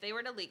 If they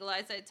were to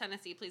legalize it,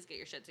 Tennessee, please get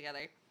your shit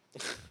together.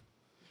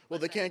 Well,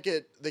 they can't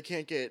get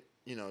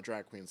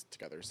drag queens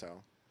together.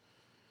 So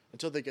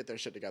until they get their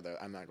shit together,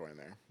 I'm not going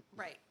there.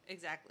 Right,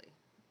 exactly.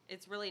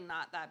 It's really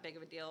not that big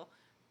of a deal.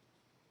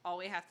 All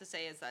we have to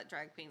say is that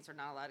drag queens are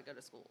not allowed to go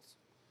to schools.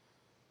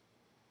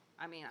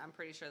 I mean, I'm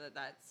pretty sure that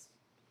that's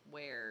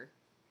where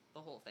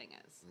the whole thing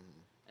is.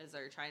 Mm-hmm. Is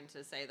they're trying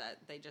to say that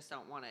they just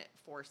don't want it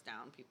forced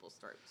down people's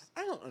throats.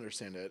 I don't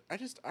understand it.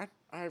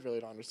 I really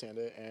don't understand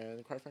it,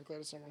 and quite frankly, I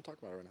just don't want to talk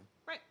about it right now.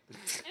 Right.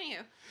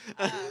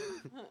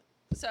 Anywho,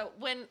 so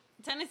when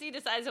Tennessee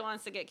decides it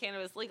wants to get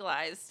cannabis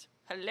legalized,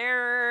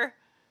 hello.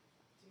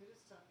 Dude,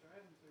 just stop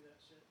driving through that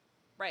shit.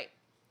 Right.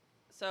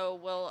 So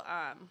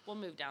we'll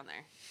move down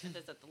there and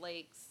visit the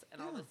lakes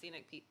and all the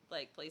scenic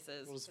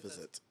places. We'll just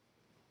visit.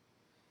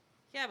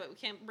 Yeah, but we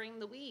can't bring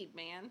the weed,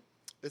 man.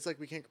 It's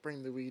like we can't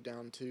bring the weed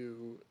down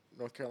to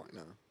North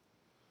Carolina.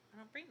 I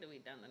don't bring the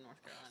weed down to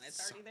North Carolina. It's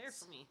already there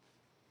for me.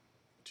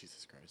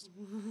 Jesus Christ.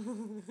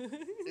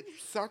 It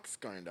sucks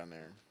going down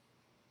there.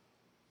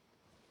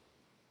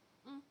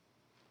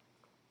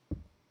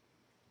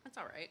 That's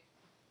all right.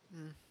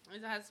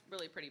 It has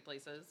really pretty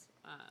places.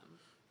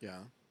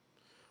 Yeah.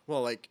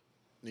 Well, like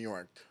New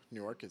York. New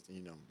York is,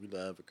 we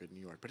love a good New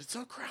York, but it's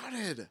so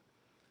crowded.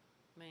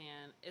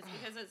 Man, it's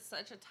because it's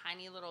such a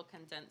tiny little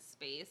condensed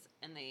space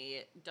and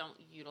they don't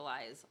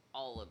utilize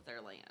all of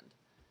their land.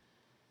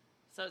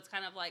 So it's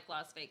kind of like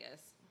Las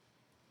Vegas.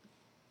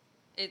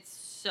 It's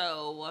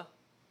so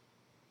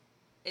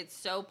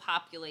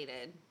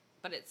populated,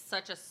 but it's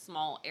such a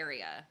small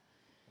area.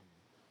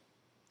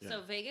 Yeah.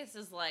 So Vegas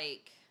is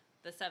like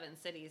the 7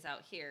 cities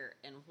out here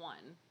in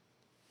one.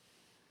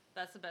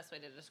 That's the best way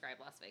to describe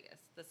Las Vegas.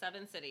 The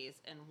 7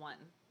 cities in one.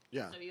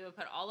 Yeah. So you would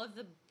put all of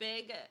the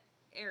big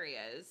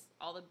areas,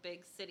 all the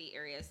big city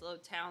areas, little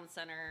town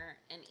center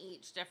in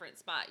each different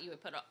spot. You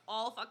would put it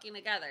all fucking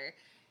together,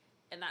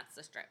 and that's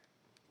the strip.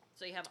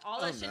 So you have all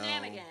the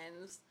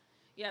shenanigans.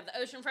 You have the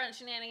oceanfront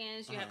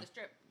shenanigans. You have the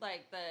strip,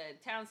 like the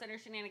town center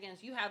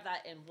shenanigans. You have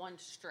that in one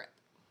strip.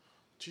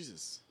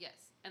 Jesus. Yes.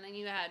 And then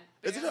you had...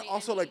 Isn't it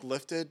also like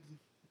lifted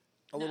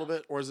a little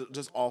bit, or is it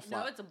just all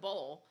flat? No, it's a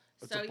bowl.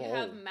 It's so a you bowl.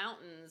 have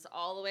mountains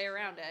all the way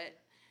around it,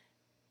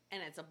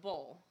 and it's a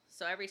bowl.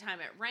 So every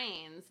time it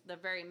rains, the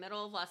very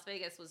middle of Las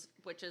Vegas,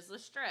 which is the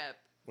strip,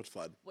 Would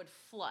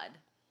flood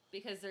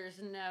because there's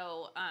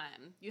no,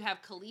 you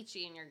have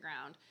caliche in your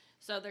ground.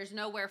 So there's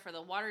nowhere for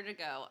the water to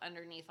go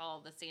underneath all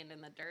of the sand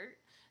and the dirt.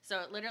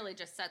 So it literally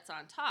just sets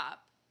on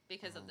top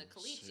because of the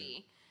caliche.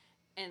 Shoot.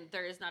 And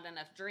there is not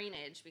enough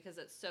drainage because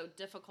it's so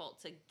difficult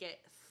to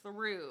get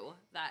through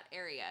that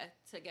area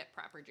to get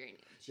proper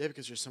drainage. Yeah,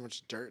 because there's so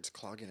much dirt, it's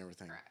clogging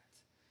everything. Correct.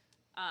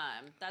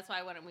 That's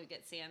why when we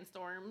get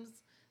sandstorms,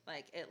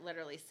 like it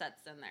literally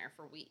sets in there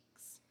for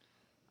weeks.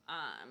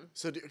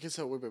 So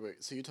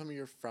wait. So you told me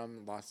you're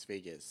from Las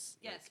Vegas.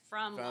 Yes,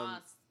 from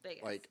Las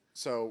Vegas.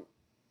 So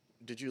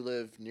did you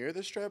live near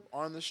the strip,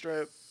 on the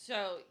strip?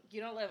 So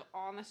you don't live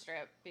on the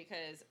strip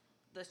because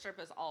the strip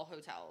is all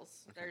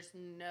hotels. Okay. There's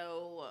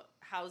no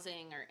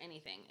housing or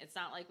anything. It's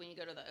not like when you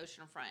go to the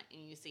ocean front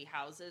and you see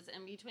houses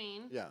in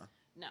between. Yeah.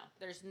 No,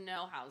 there's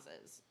no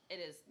houses. It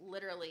is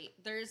literally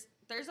there's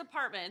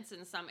apartments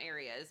in some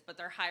areas, but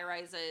they're high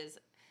rises,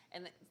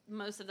 and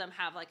most of them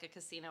have like a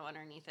casino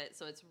underneath it.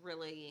 So it's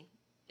really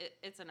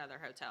it's another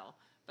hotel,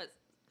 but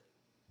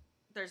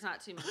there's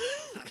not too many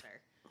houses out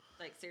there.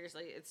 Like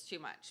seriously, it's too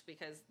much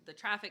because the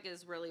traffic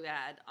is really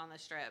bad on the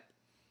strip.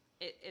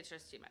 It's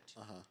just too much.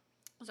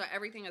 So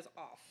everything is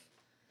off.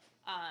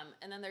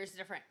 And then there's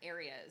different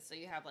areas. So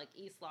you have like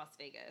East Las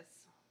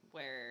Vegas,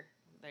 where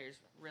there's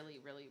really,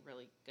 really,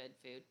 really good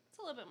food. It's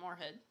a little bit more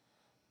hood.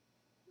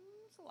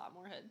 It's a lot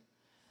more hood.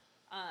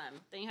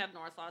 Then you have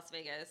North Las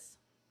Vegas,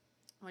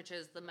 which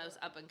is the most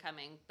up and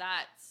coming.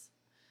 That's,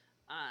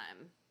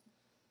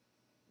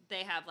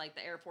 they have like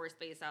the Air Force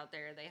Base out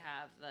there. They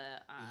have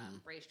the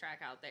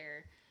racetrack out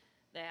there.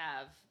 They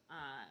have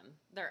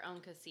their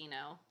own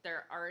casino.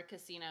 There are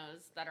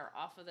casinos that are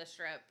off of the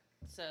strip,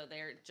 so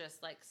they're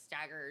just like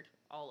staggered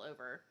all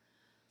over.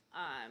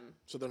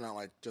 So they're not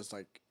like just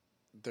like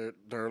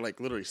they're like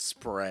literally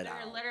spread out.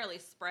 They're literally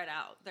spread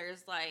out.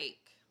 There's like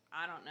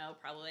I don't know,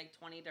 probably like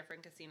 20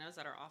 different casinos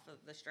that are off of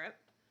the strip.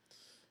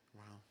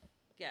 Wow.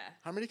 Yeah.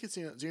 How many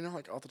casinos? Do you know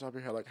like off the top of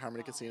your head like how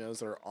many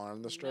casinos are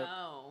on the strip?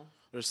 No.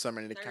 There's so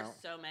many to count.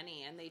 There's so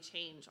many, and they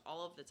change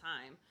all of the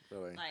time.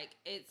 Really? Like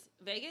it's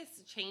Vegas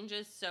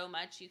changes so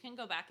much. You can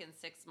go back in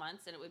 6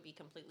 months, and it would be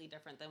completely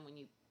different than when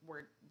you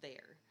were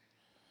there.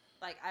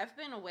 Like I've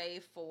been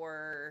away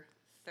for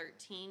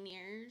 13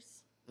 years,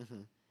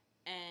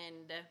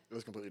 and it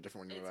was completely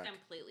different when you were back. It's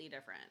completely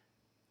different.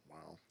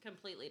 Wow.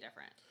 Completely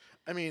different.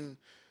 I mean,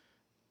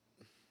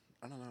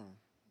 I don't know.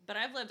 But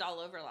I've lived all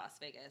over Las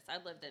Vegas.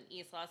 I've lived in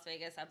East Las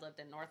Vegas. I've lived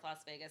in North Las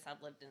Vegas.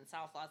 I've lived in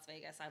South Las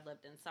Vegas. I've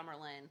lived in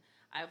Summerlin.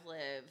 I've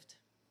lived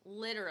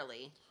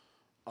literally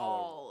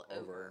all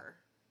over.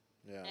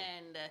 Yeah.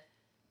 And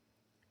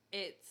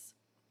it's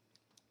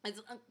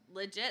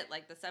legit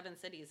like the 7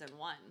 cities in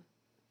one.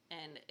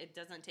 And it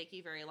doesn't take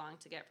you very long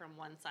to get from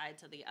one side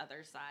to the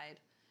other side.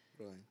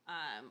 Really?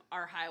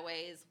 Our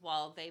highways,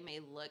 while they may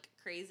look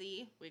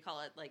crazy, we call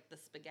it like the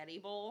spaghetti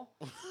bowl.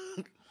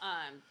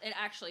 It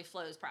actually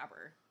flows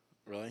proper.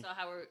 Really? So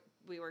how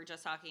we were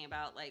just talking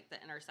about like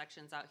the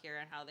intersections out here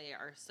and how they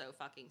are so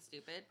fucking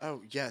stupid.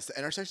 Oh yes, the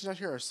intersections out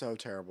here are so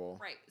terrible.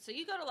 Right. So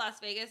you go to Las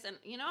Vegas, and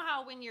you know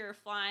how when you're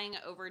flying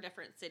over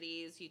different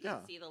cities, you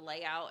can see the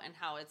layout and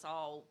how it's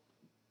all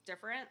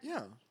different.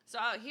 Yeah. So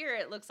out here,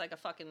 it looks like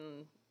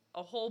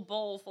a whole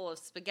bowl full of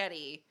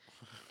spaghetti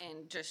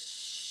and just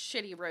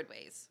shitty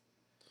roadways.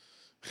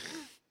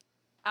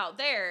 Out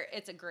there,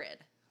 it's a grid.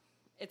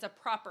 It's a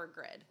proper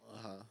grid.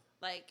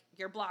 Like,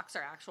 your blocks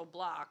are actual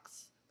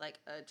blocks, like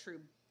a true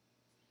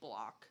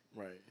block.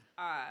 Right.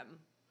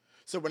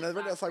 So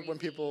whenever that's like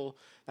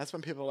that's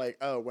when people like,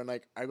 oh, when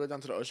like I go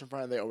down to the ocean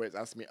front, they always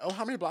ask me, oh,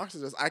 how many blocks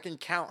is this? I can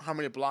count how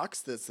many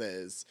blocks this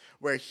is.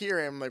 Where here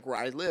I'm like where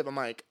I live, I'm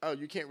like, oh,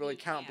 you can't really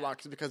count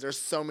blocks because there's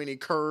so many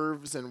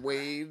curves and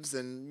waves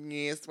and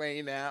this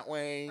way, that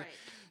way. Right.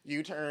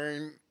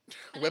 U-turn,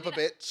 whip a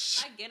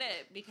bitch. I get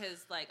it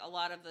because like a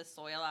lot of the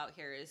soil out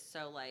here is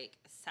so like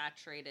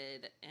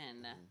saturated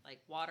in like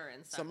water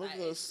and stuff. Some of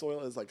the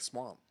soil is like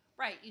swamp.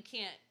 Right. You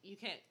can't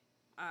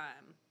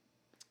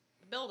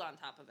build on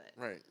top of it.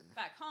 Right.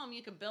 Back home,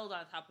 you could build on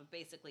top of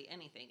basically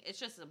anything. It's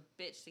just a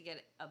bitch to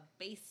get a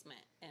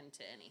basement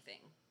into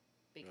anything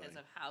because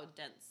of how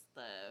dense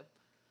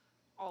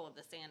all of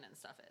the sand and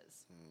stuff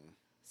is.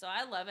 So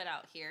I love it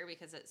out here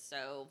because it's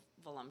so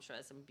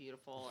voluptuous and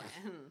beautiful.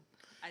 And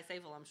I say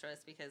voluptuous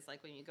because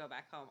like when you go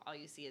back home, all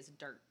you see is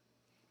dirt.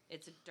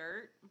 It's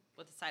dirt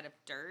with a side of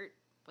dirt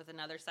with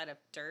another side of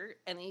dirt,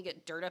 and then you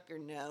get dirt up your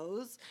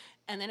nose,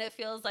 and then it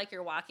feels like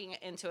you're walking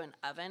into an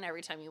oven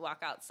every time you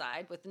walk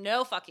outside with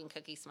no fucking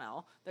cookie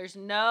smell. There's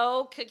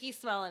no cookie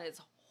smell, and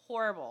it's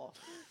horrible.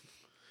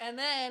 And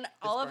then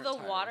all of the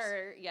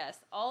water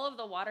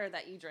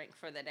that you drink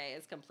for the day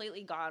is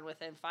completely gone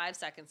within 5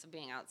 seconds of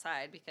being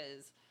outside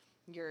because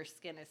your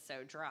skin is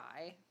so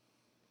dry.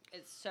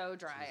 It's so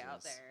dry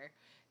out there.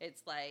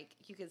 It's like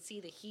you can see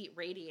the heat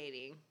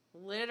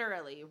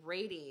literally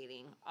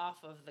radiating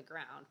off of the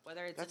ground.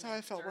 That's how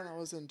I felt when I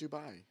was in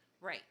Dubai.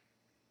 Right.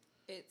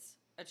 It's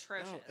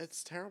atrocious. No,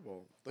 it's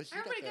terrible. The heat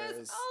Everybody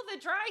goes, oh, the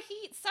dry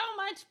heat's so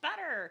much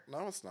better.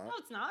 No, it's not. No,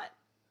 it's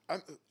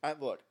not.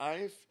 Look,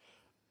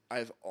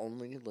 I've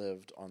only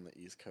lived on the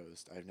East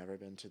Coast. I've never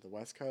been to the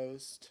West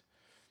Coast.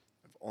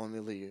 I've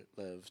only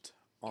lived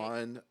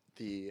on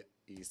the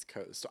East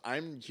Coast. So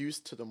I'm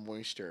used to the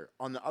moisture.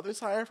 On the other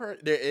side of her,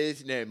 there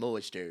is no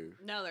moisture.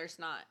 No, there's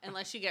not.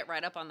 Unless you get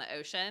right up on the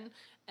ocean.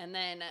 And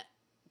then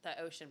the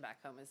ocean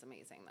back home is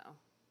amazing, though.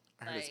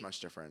 I heard it's much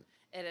different.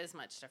 It is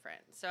much different.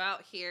 So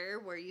out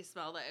here, where you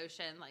smell the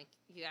ocean, like,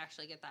 you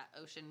actually get that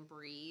ocean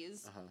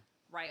breeze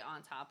right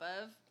on top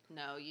of.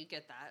 No, you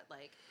get that,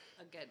 like,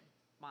 a good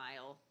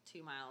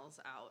 2 miles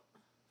out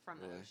from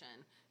the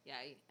ocean. Yeah,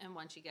 and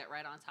once you get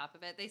right on top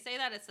of it, they say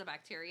that it's the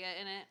bacteria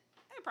in it.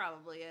 It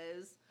probably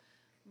is.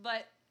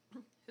 But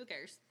who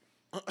cares?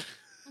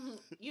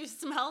 You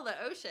smell the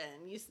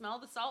ocean. You smell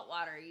the salt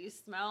water. You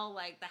smell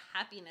like the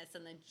happiness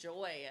and the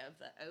joy of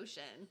the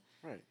ocean.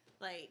 Right.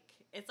 Like,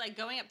 it's like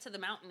going up to the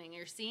mountain and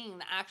you're seeing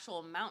the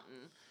actual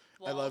mountain.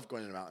 I love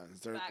going to the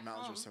mountains. The mountains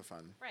home, are so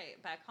fun.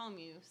 Right. Back home,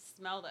 you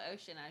smell the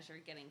ocean as you're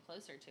getting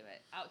closer to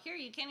it. Out here,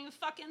 you can't even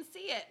fucking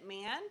see it,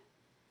 man.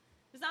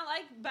 It's not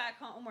like back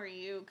home where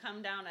you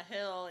come down a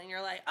hill and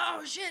you're like,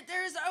 oh shit,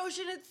 there's the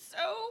ocean. It's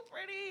so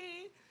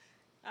pretty.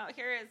 Out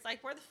here, it's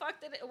like, where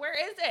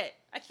is it?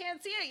 I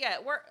can't see it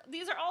yet.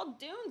 These are all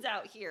dunes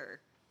out here.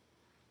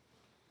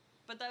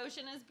 But the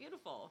ocean is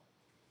beautiful.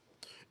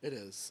 It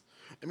is.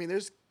 I mean,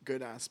 there's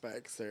good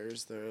aspects.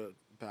 There's the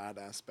bad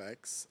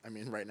aspects. I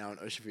mean, right now in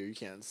Ocean View, you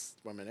can't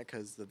swim in it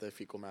because of the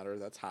fecal matter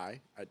that's high.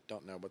 I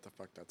don't know what the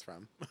fuck that's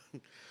from.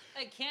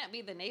 It can't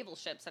be the naval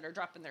ships that are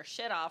dropping their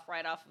shit off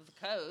right off of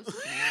the coast.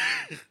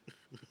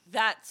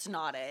 That's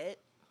not it.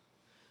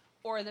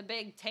 Or the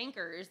big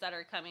tankers that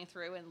are coming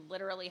through and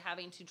literally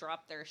having to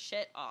drop their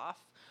shit off.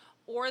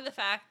 Or the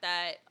fact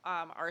that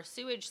our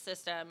sewage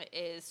system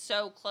is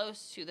so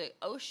close to the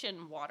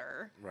ocean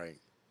water. Right.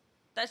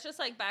 That's just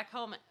like back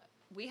home.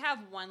 We have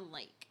one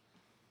lake.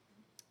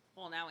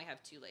 Well, now we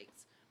have 2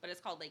 lakes. But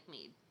it's called Lake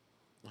Mead.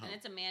 Uh-huh. And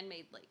it's a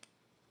man-made lake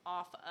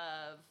off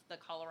of the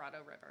Colorado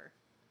River.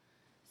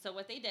 So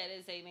what they did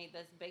is they made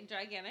this big,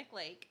 gigantic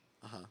lake.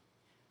 Uh-huh.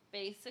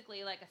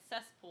 Basically like a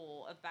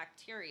cesspool of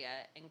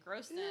bacteria and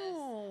grossness.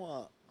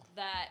 Ew.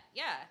 That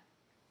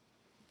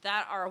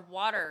our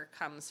water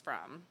comes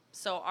from.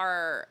 So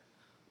our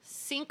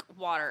sink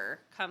water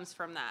comes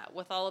from that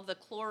with all of the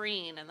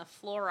chlorine and the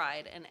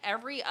fluoride and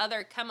every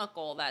other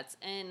chemical that's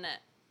in,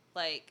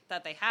 like,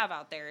 that they have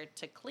out there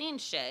to clean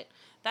shit.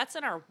 That's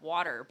in our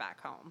water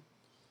back home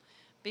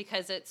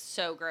because it's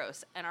so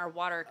gross. And our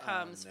water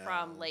comes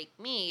from Lake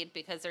Mead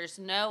because there's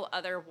no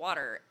other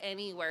water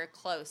anywhere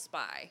close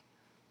by.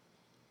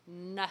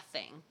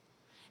 Nothing.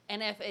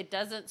 And if it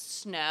doesn't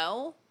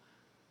snow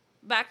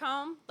back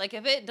home, like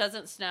if it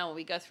doesn't snow,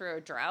 we go through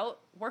a drought,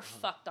 we're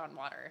fucked on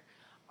water.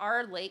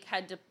 Our lake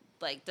had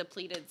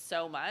depleted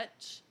so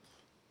much.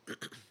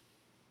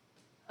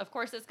 Of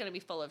course, it's going to be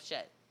full of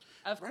shit.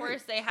 Of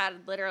course, they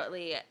had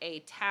literally a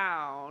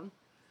town.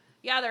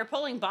 Yeah, they're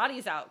pulling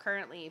bodies out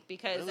currently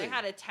because they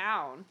had a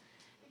town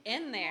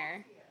in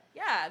there.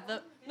 Yeah,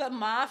 the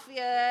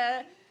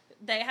mafia.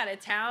 They had a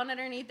town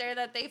underneath there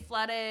that they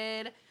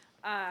flooded.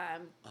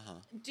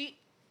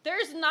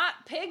 There's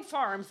not pig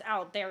farms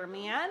out there,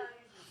 man.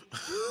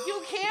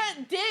 You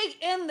can't dig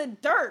in the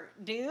dirt,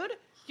 dude.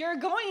 You're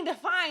going to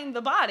find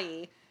the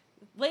body.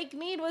 Lake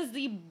Mead was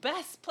the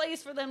best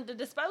place for them to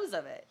dispose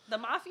of it. The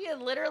mafia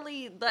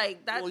literally,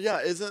 like, that. Well,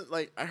 yeah, isn't,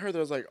 like, I heard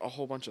there's, like, a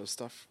whole bunch of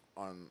stuff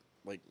on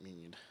Lake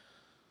Mead.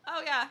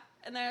 Oh, yeah.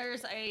 And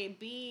there's a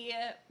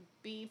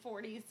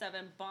B-47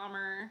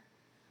 bomber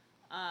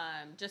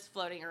just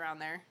floating around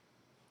there.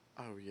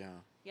 Oh, yeah.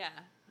 Yeah.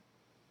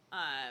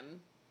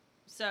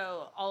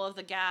 So all of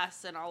the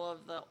gas and all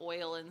of the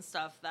oil and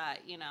stuff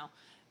that, you know,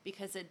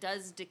 because it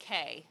does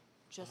decay.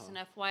 Just an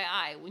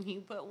FYI, when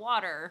you put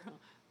water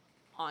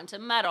onto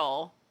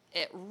metal,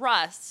 it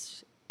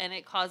rusts and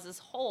it causes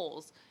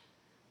holes,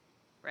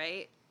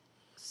 right?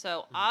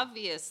 So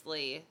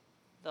obviously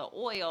the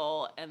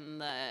oil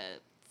and the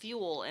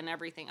fuel and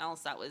everything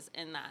else that was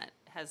in that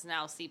has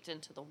now seeped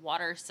into the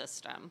water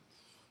system.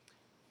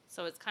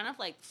 So it's kind of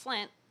like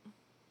Flint,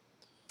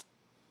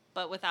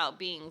 but without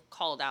being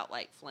called out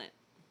like Flint.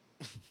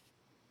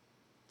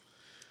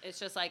 It's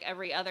just like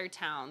every other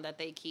town that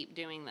they keep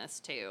doing this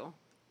to.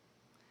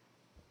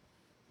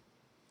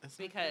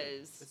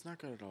 It's not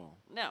good at all.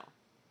 No.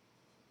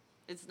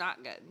 It's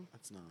not good.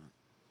 It's not.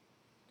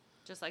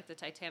 Just like the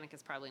Titanic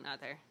is probably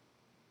not there.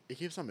 It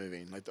keeps on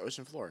moving, like the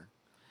ocean floor.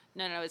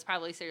 No, it's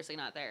probably seriously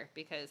not there.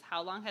 Because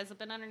how long has it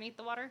been underneath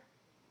the water?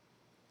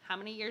 How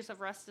many years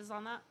of rust is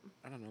on that?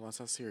 I don't know.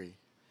 Let's ask Siri.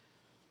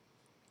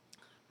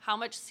 How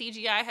much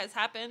CGI has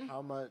happened?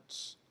 How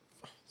much...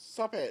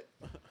 Stop it.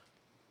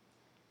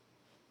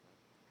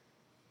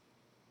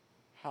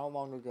 How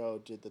long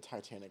ago did the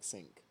Titanic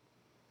sink?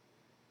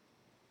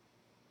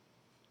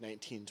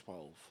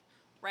 1912.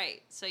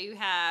 Right. So you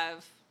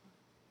have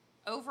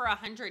over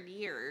 100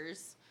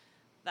 years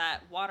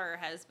that water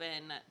has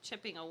been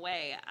chipping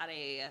away at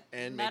a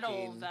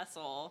metal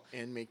vessel.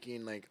 And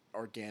making, like,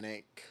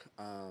 organic...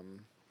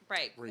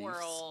 right, reefs.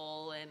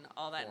 Coral and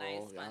all that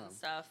nice fun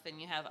stuff.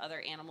 And you have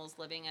other animals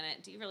living in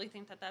it. Do you really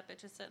think that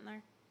bitch is sitting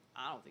there?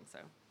 I don't think so.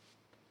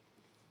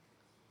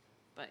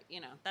 But,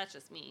 you know, that's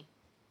just me.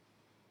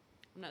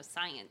 I'm no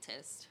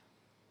scientist.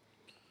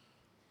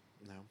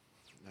 No.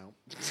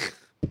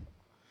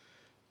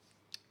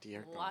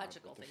 Dear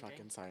Logical God, the thinking.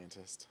 fucking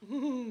scientist.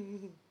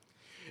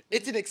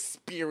 It's an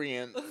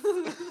experience.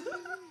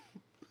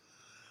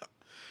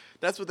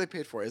 That's what they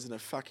paid for, isn't a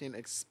fucking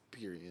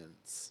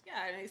experience.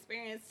 Yeah, an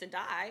experience to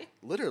die.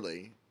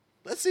 Literally.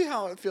 Let's see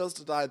how it feels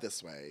to die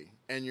this way.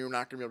 And you're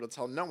not going to be able to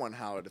tell no one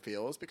how it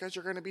feels because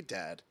you're going to be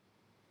dead.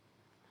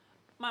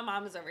 My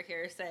mom is over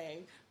here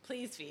saying,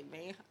 please feed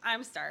me.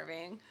 I'm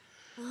starving.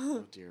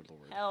 Oh, dear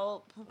Lord.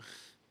 Help.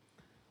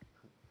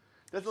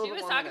 She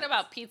was talking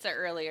about pizza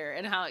earlier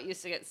and how it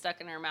used to get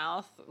stuck in her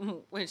mouth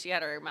when she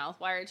had her mouth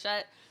wired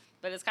shut.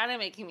 But it's kind of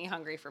making me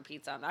hungry for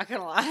pizza. I'm not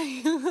gonna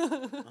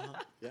lie.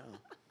 Yeah.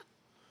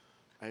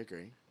 I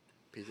agree.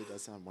 Pizza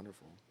does sound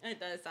wonderful. It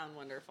does sound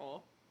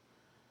wonderful.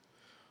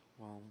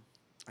 Well,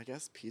 I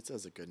guess pizza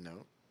is a good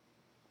note.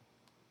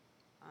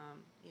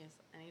 Yes,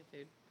 I need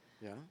food.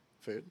 Yeah?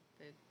 Food?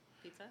 Food.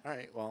 Pizza? All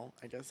right. Well,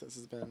 I guess this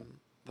has been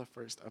the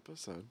first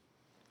episode.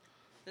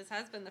 This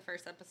has been the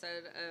first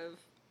episode of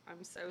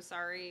I'm so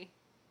sorry.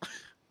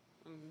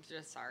 I'm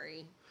just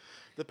sorry.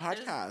 The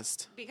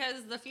podcast.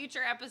 Because the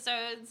future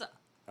episodes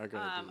are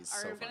going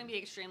to be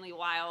extremely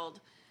wild.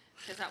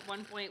 Because at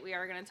one point we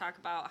are going to talk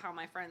about how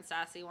my friend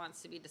Sassy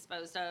wants to be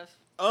disposed of.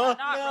 Oh,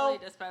 Not no. really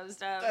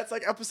disposed of. That's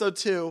like episode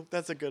 2.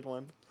 That's a good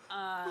one.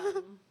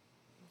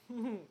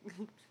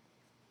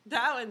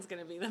 That one's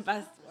going to be the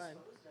best one.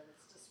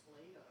 It's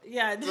displayed of.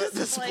 Yeah,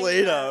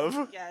 displayed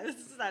of. Yes,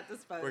 not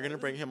disposed. We're going to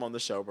bring him on the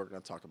show. We're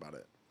going to talk about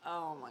it.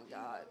 Oh my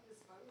god.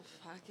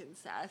 Fucking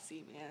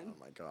Sassy, man. Oh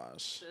my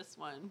gosh. This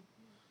one.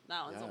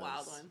 That one's a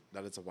wild one.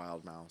 That is a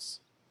wild mouse.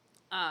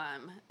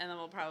 And then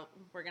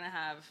we're gonna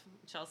have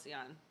Chelsea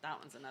on. That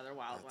one's another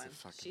wild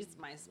That's one. She's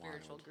my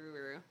spiritual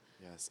guru.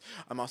 Yes.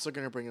 I'm also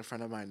going to bring a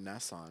friend of mine,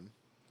 Ness, on.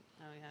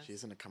 Oh yeah.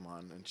 She's going to come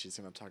on and she's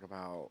going to talk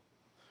about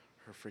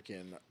her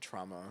freaking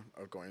trauma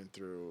of going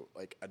through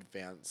like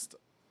advanced,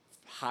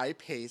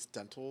 high-paced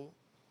dental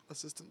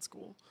assistant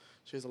school.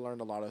 She has to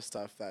learn a lot of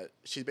stuff that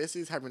she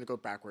basically is having to go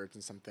backwards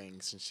in some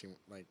things, and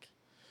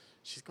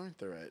she's going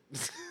through it.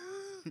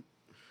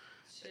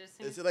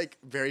 Is it like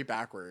very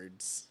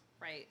backwards?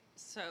 Right.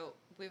 So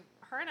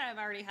her and I have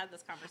already had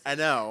this conversation. I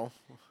know.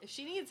 If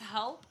she needs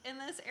help in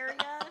this area,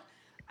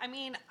 I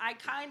mean, I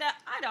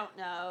don't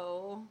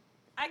know.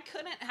 I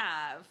couldn't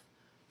have,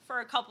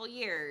 for a couple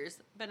years,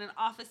 been an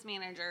office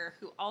manager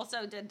who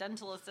also did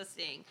dental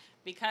assisting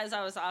because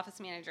I was office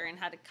manager and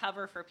had to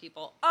cover for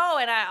people. Oh,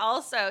 and I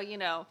also,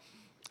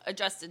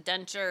 adjusted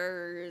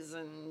dentures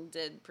and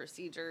did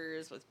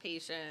procedures with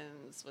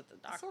patients, with the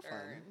doctor. So fun.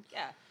 And,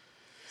 yeah.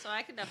 So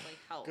I could definitely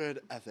help.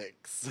 Good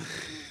ethics.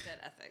 Good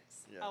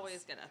ethics. Yes.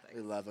 Always good ethics.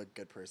 We love a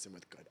good person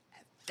with good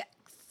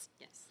ethics.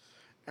 Yes.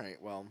 All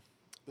right, well,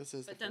 this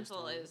is But the first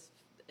dental one.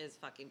 is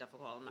fucking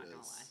difficult, I'm not It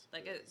gonna is. lie.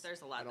 Like, It is.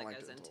 there's a I lot don't that like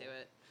goes dental. into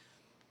it.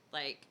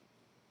 Like,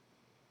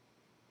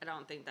 I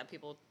don't think that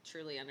people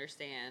truly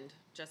understand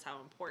just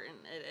how important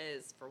it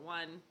is, for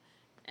one,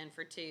 and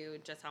for two,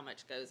 just how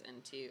much goes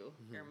into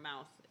your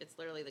mouth. It's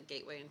literally the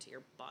gateway into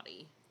your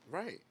body.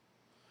 Right.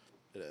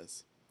 It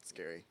is. It's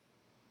scary.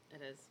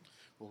 It is.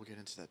 Well, we'll get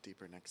into that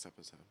deeper next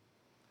episode.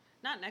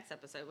 Not next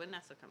episode, when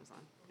Nessa comes on.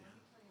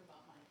 Talking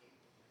about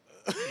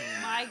my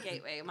game. My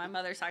gateway. My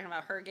mother's talking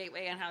about her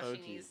gateway and how Oh, she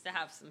geez. needs to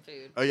have some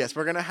food. Oh, yes,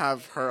 we're going to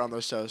have her on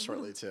the show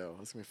shortly, too.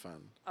 It's going to be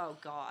fun. Oh,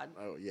 God.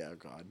 Oh, yeah,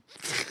 God.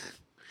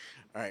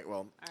 All right, well,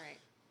 All right.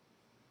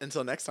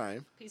 until next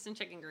time, Peace and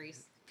chicken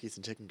grease. peace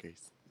and chicken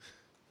grease.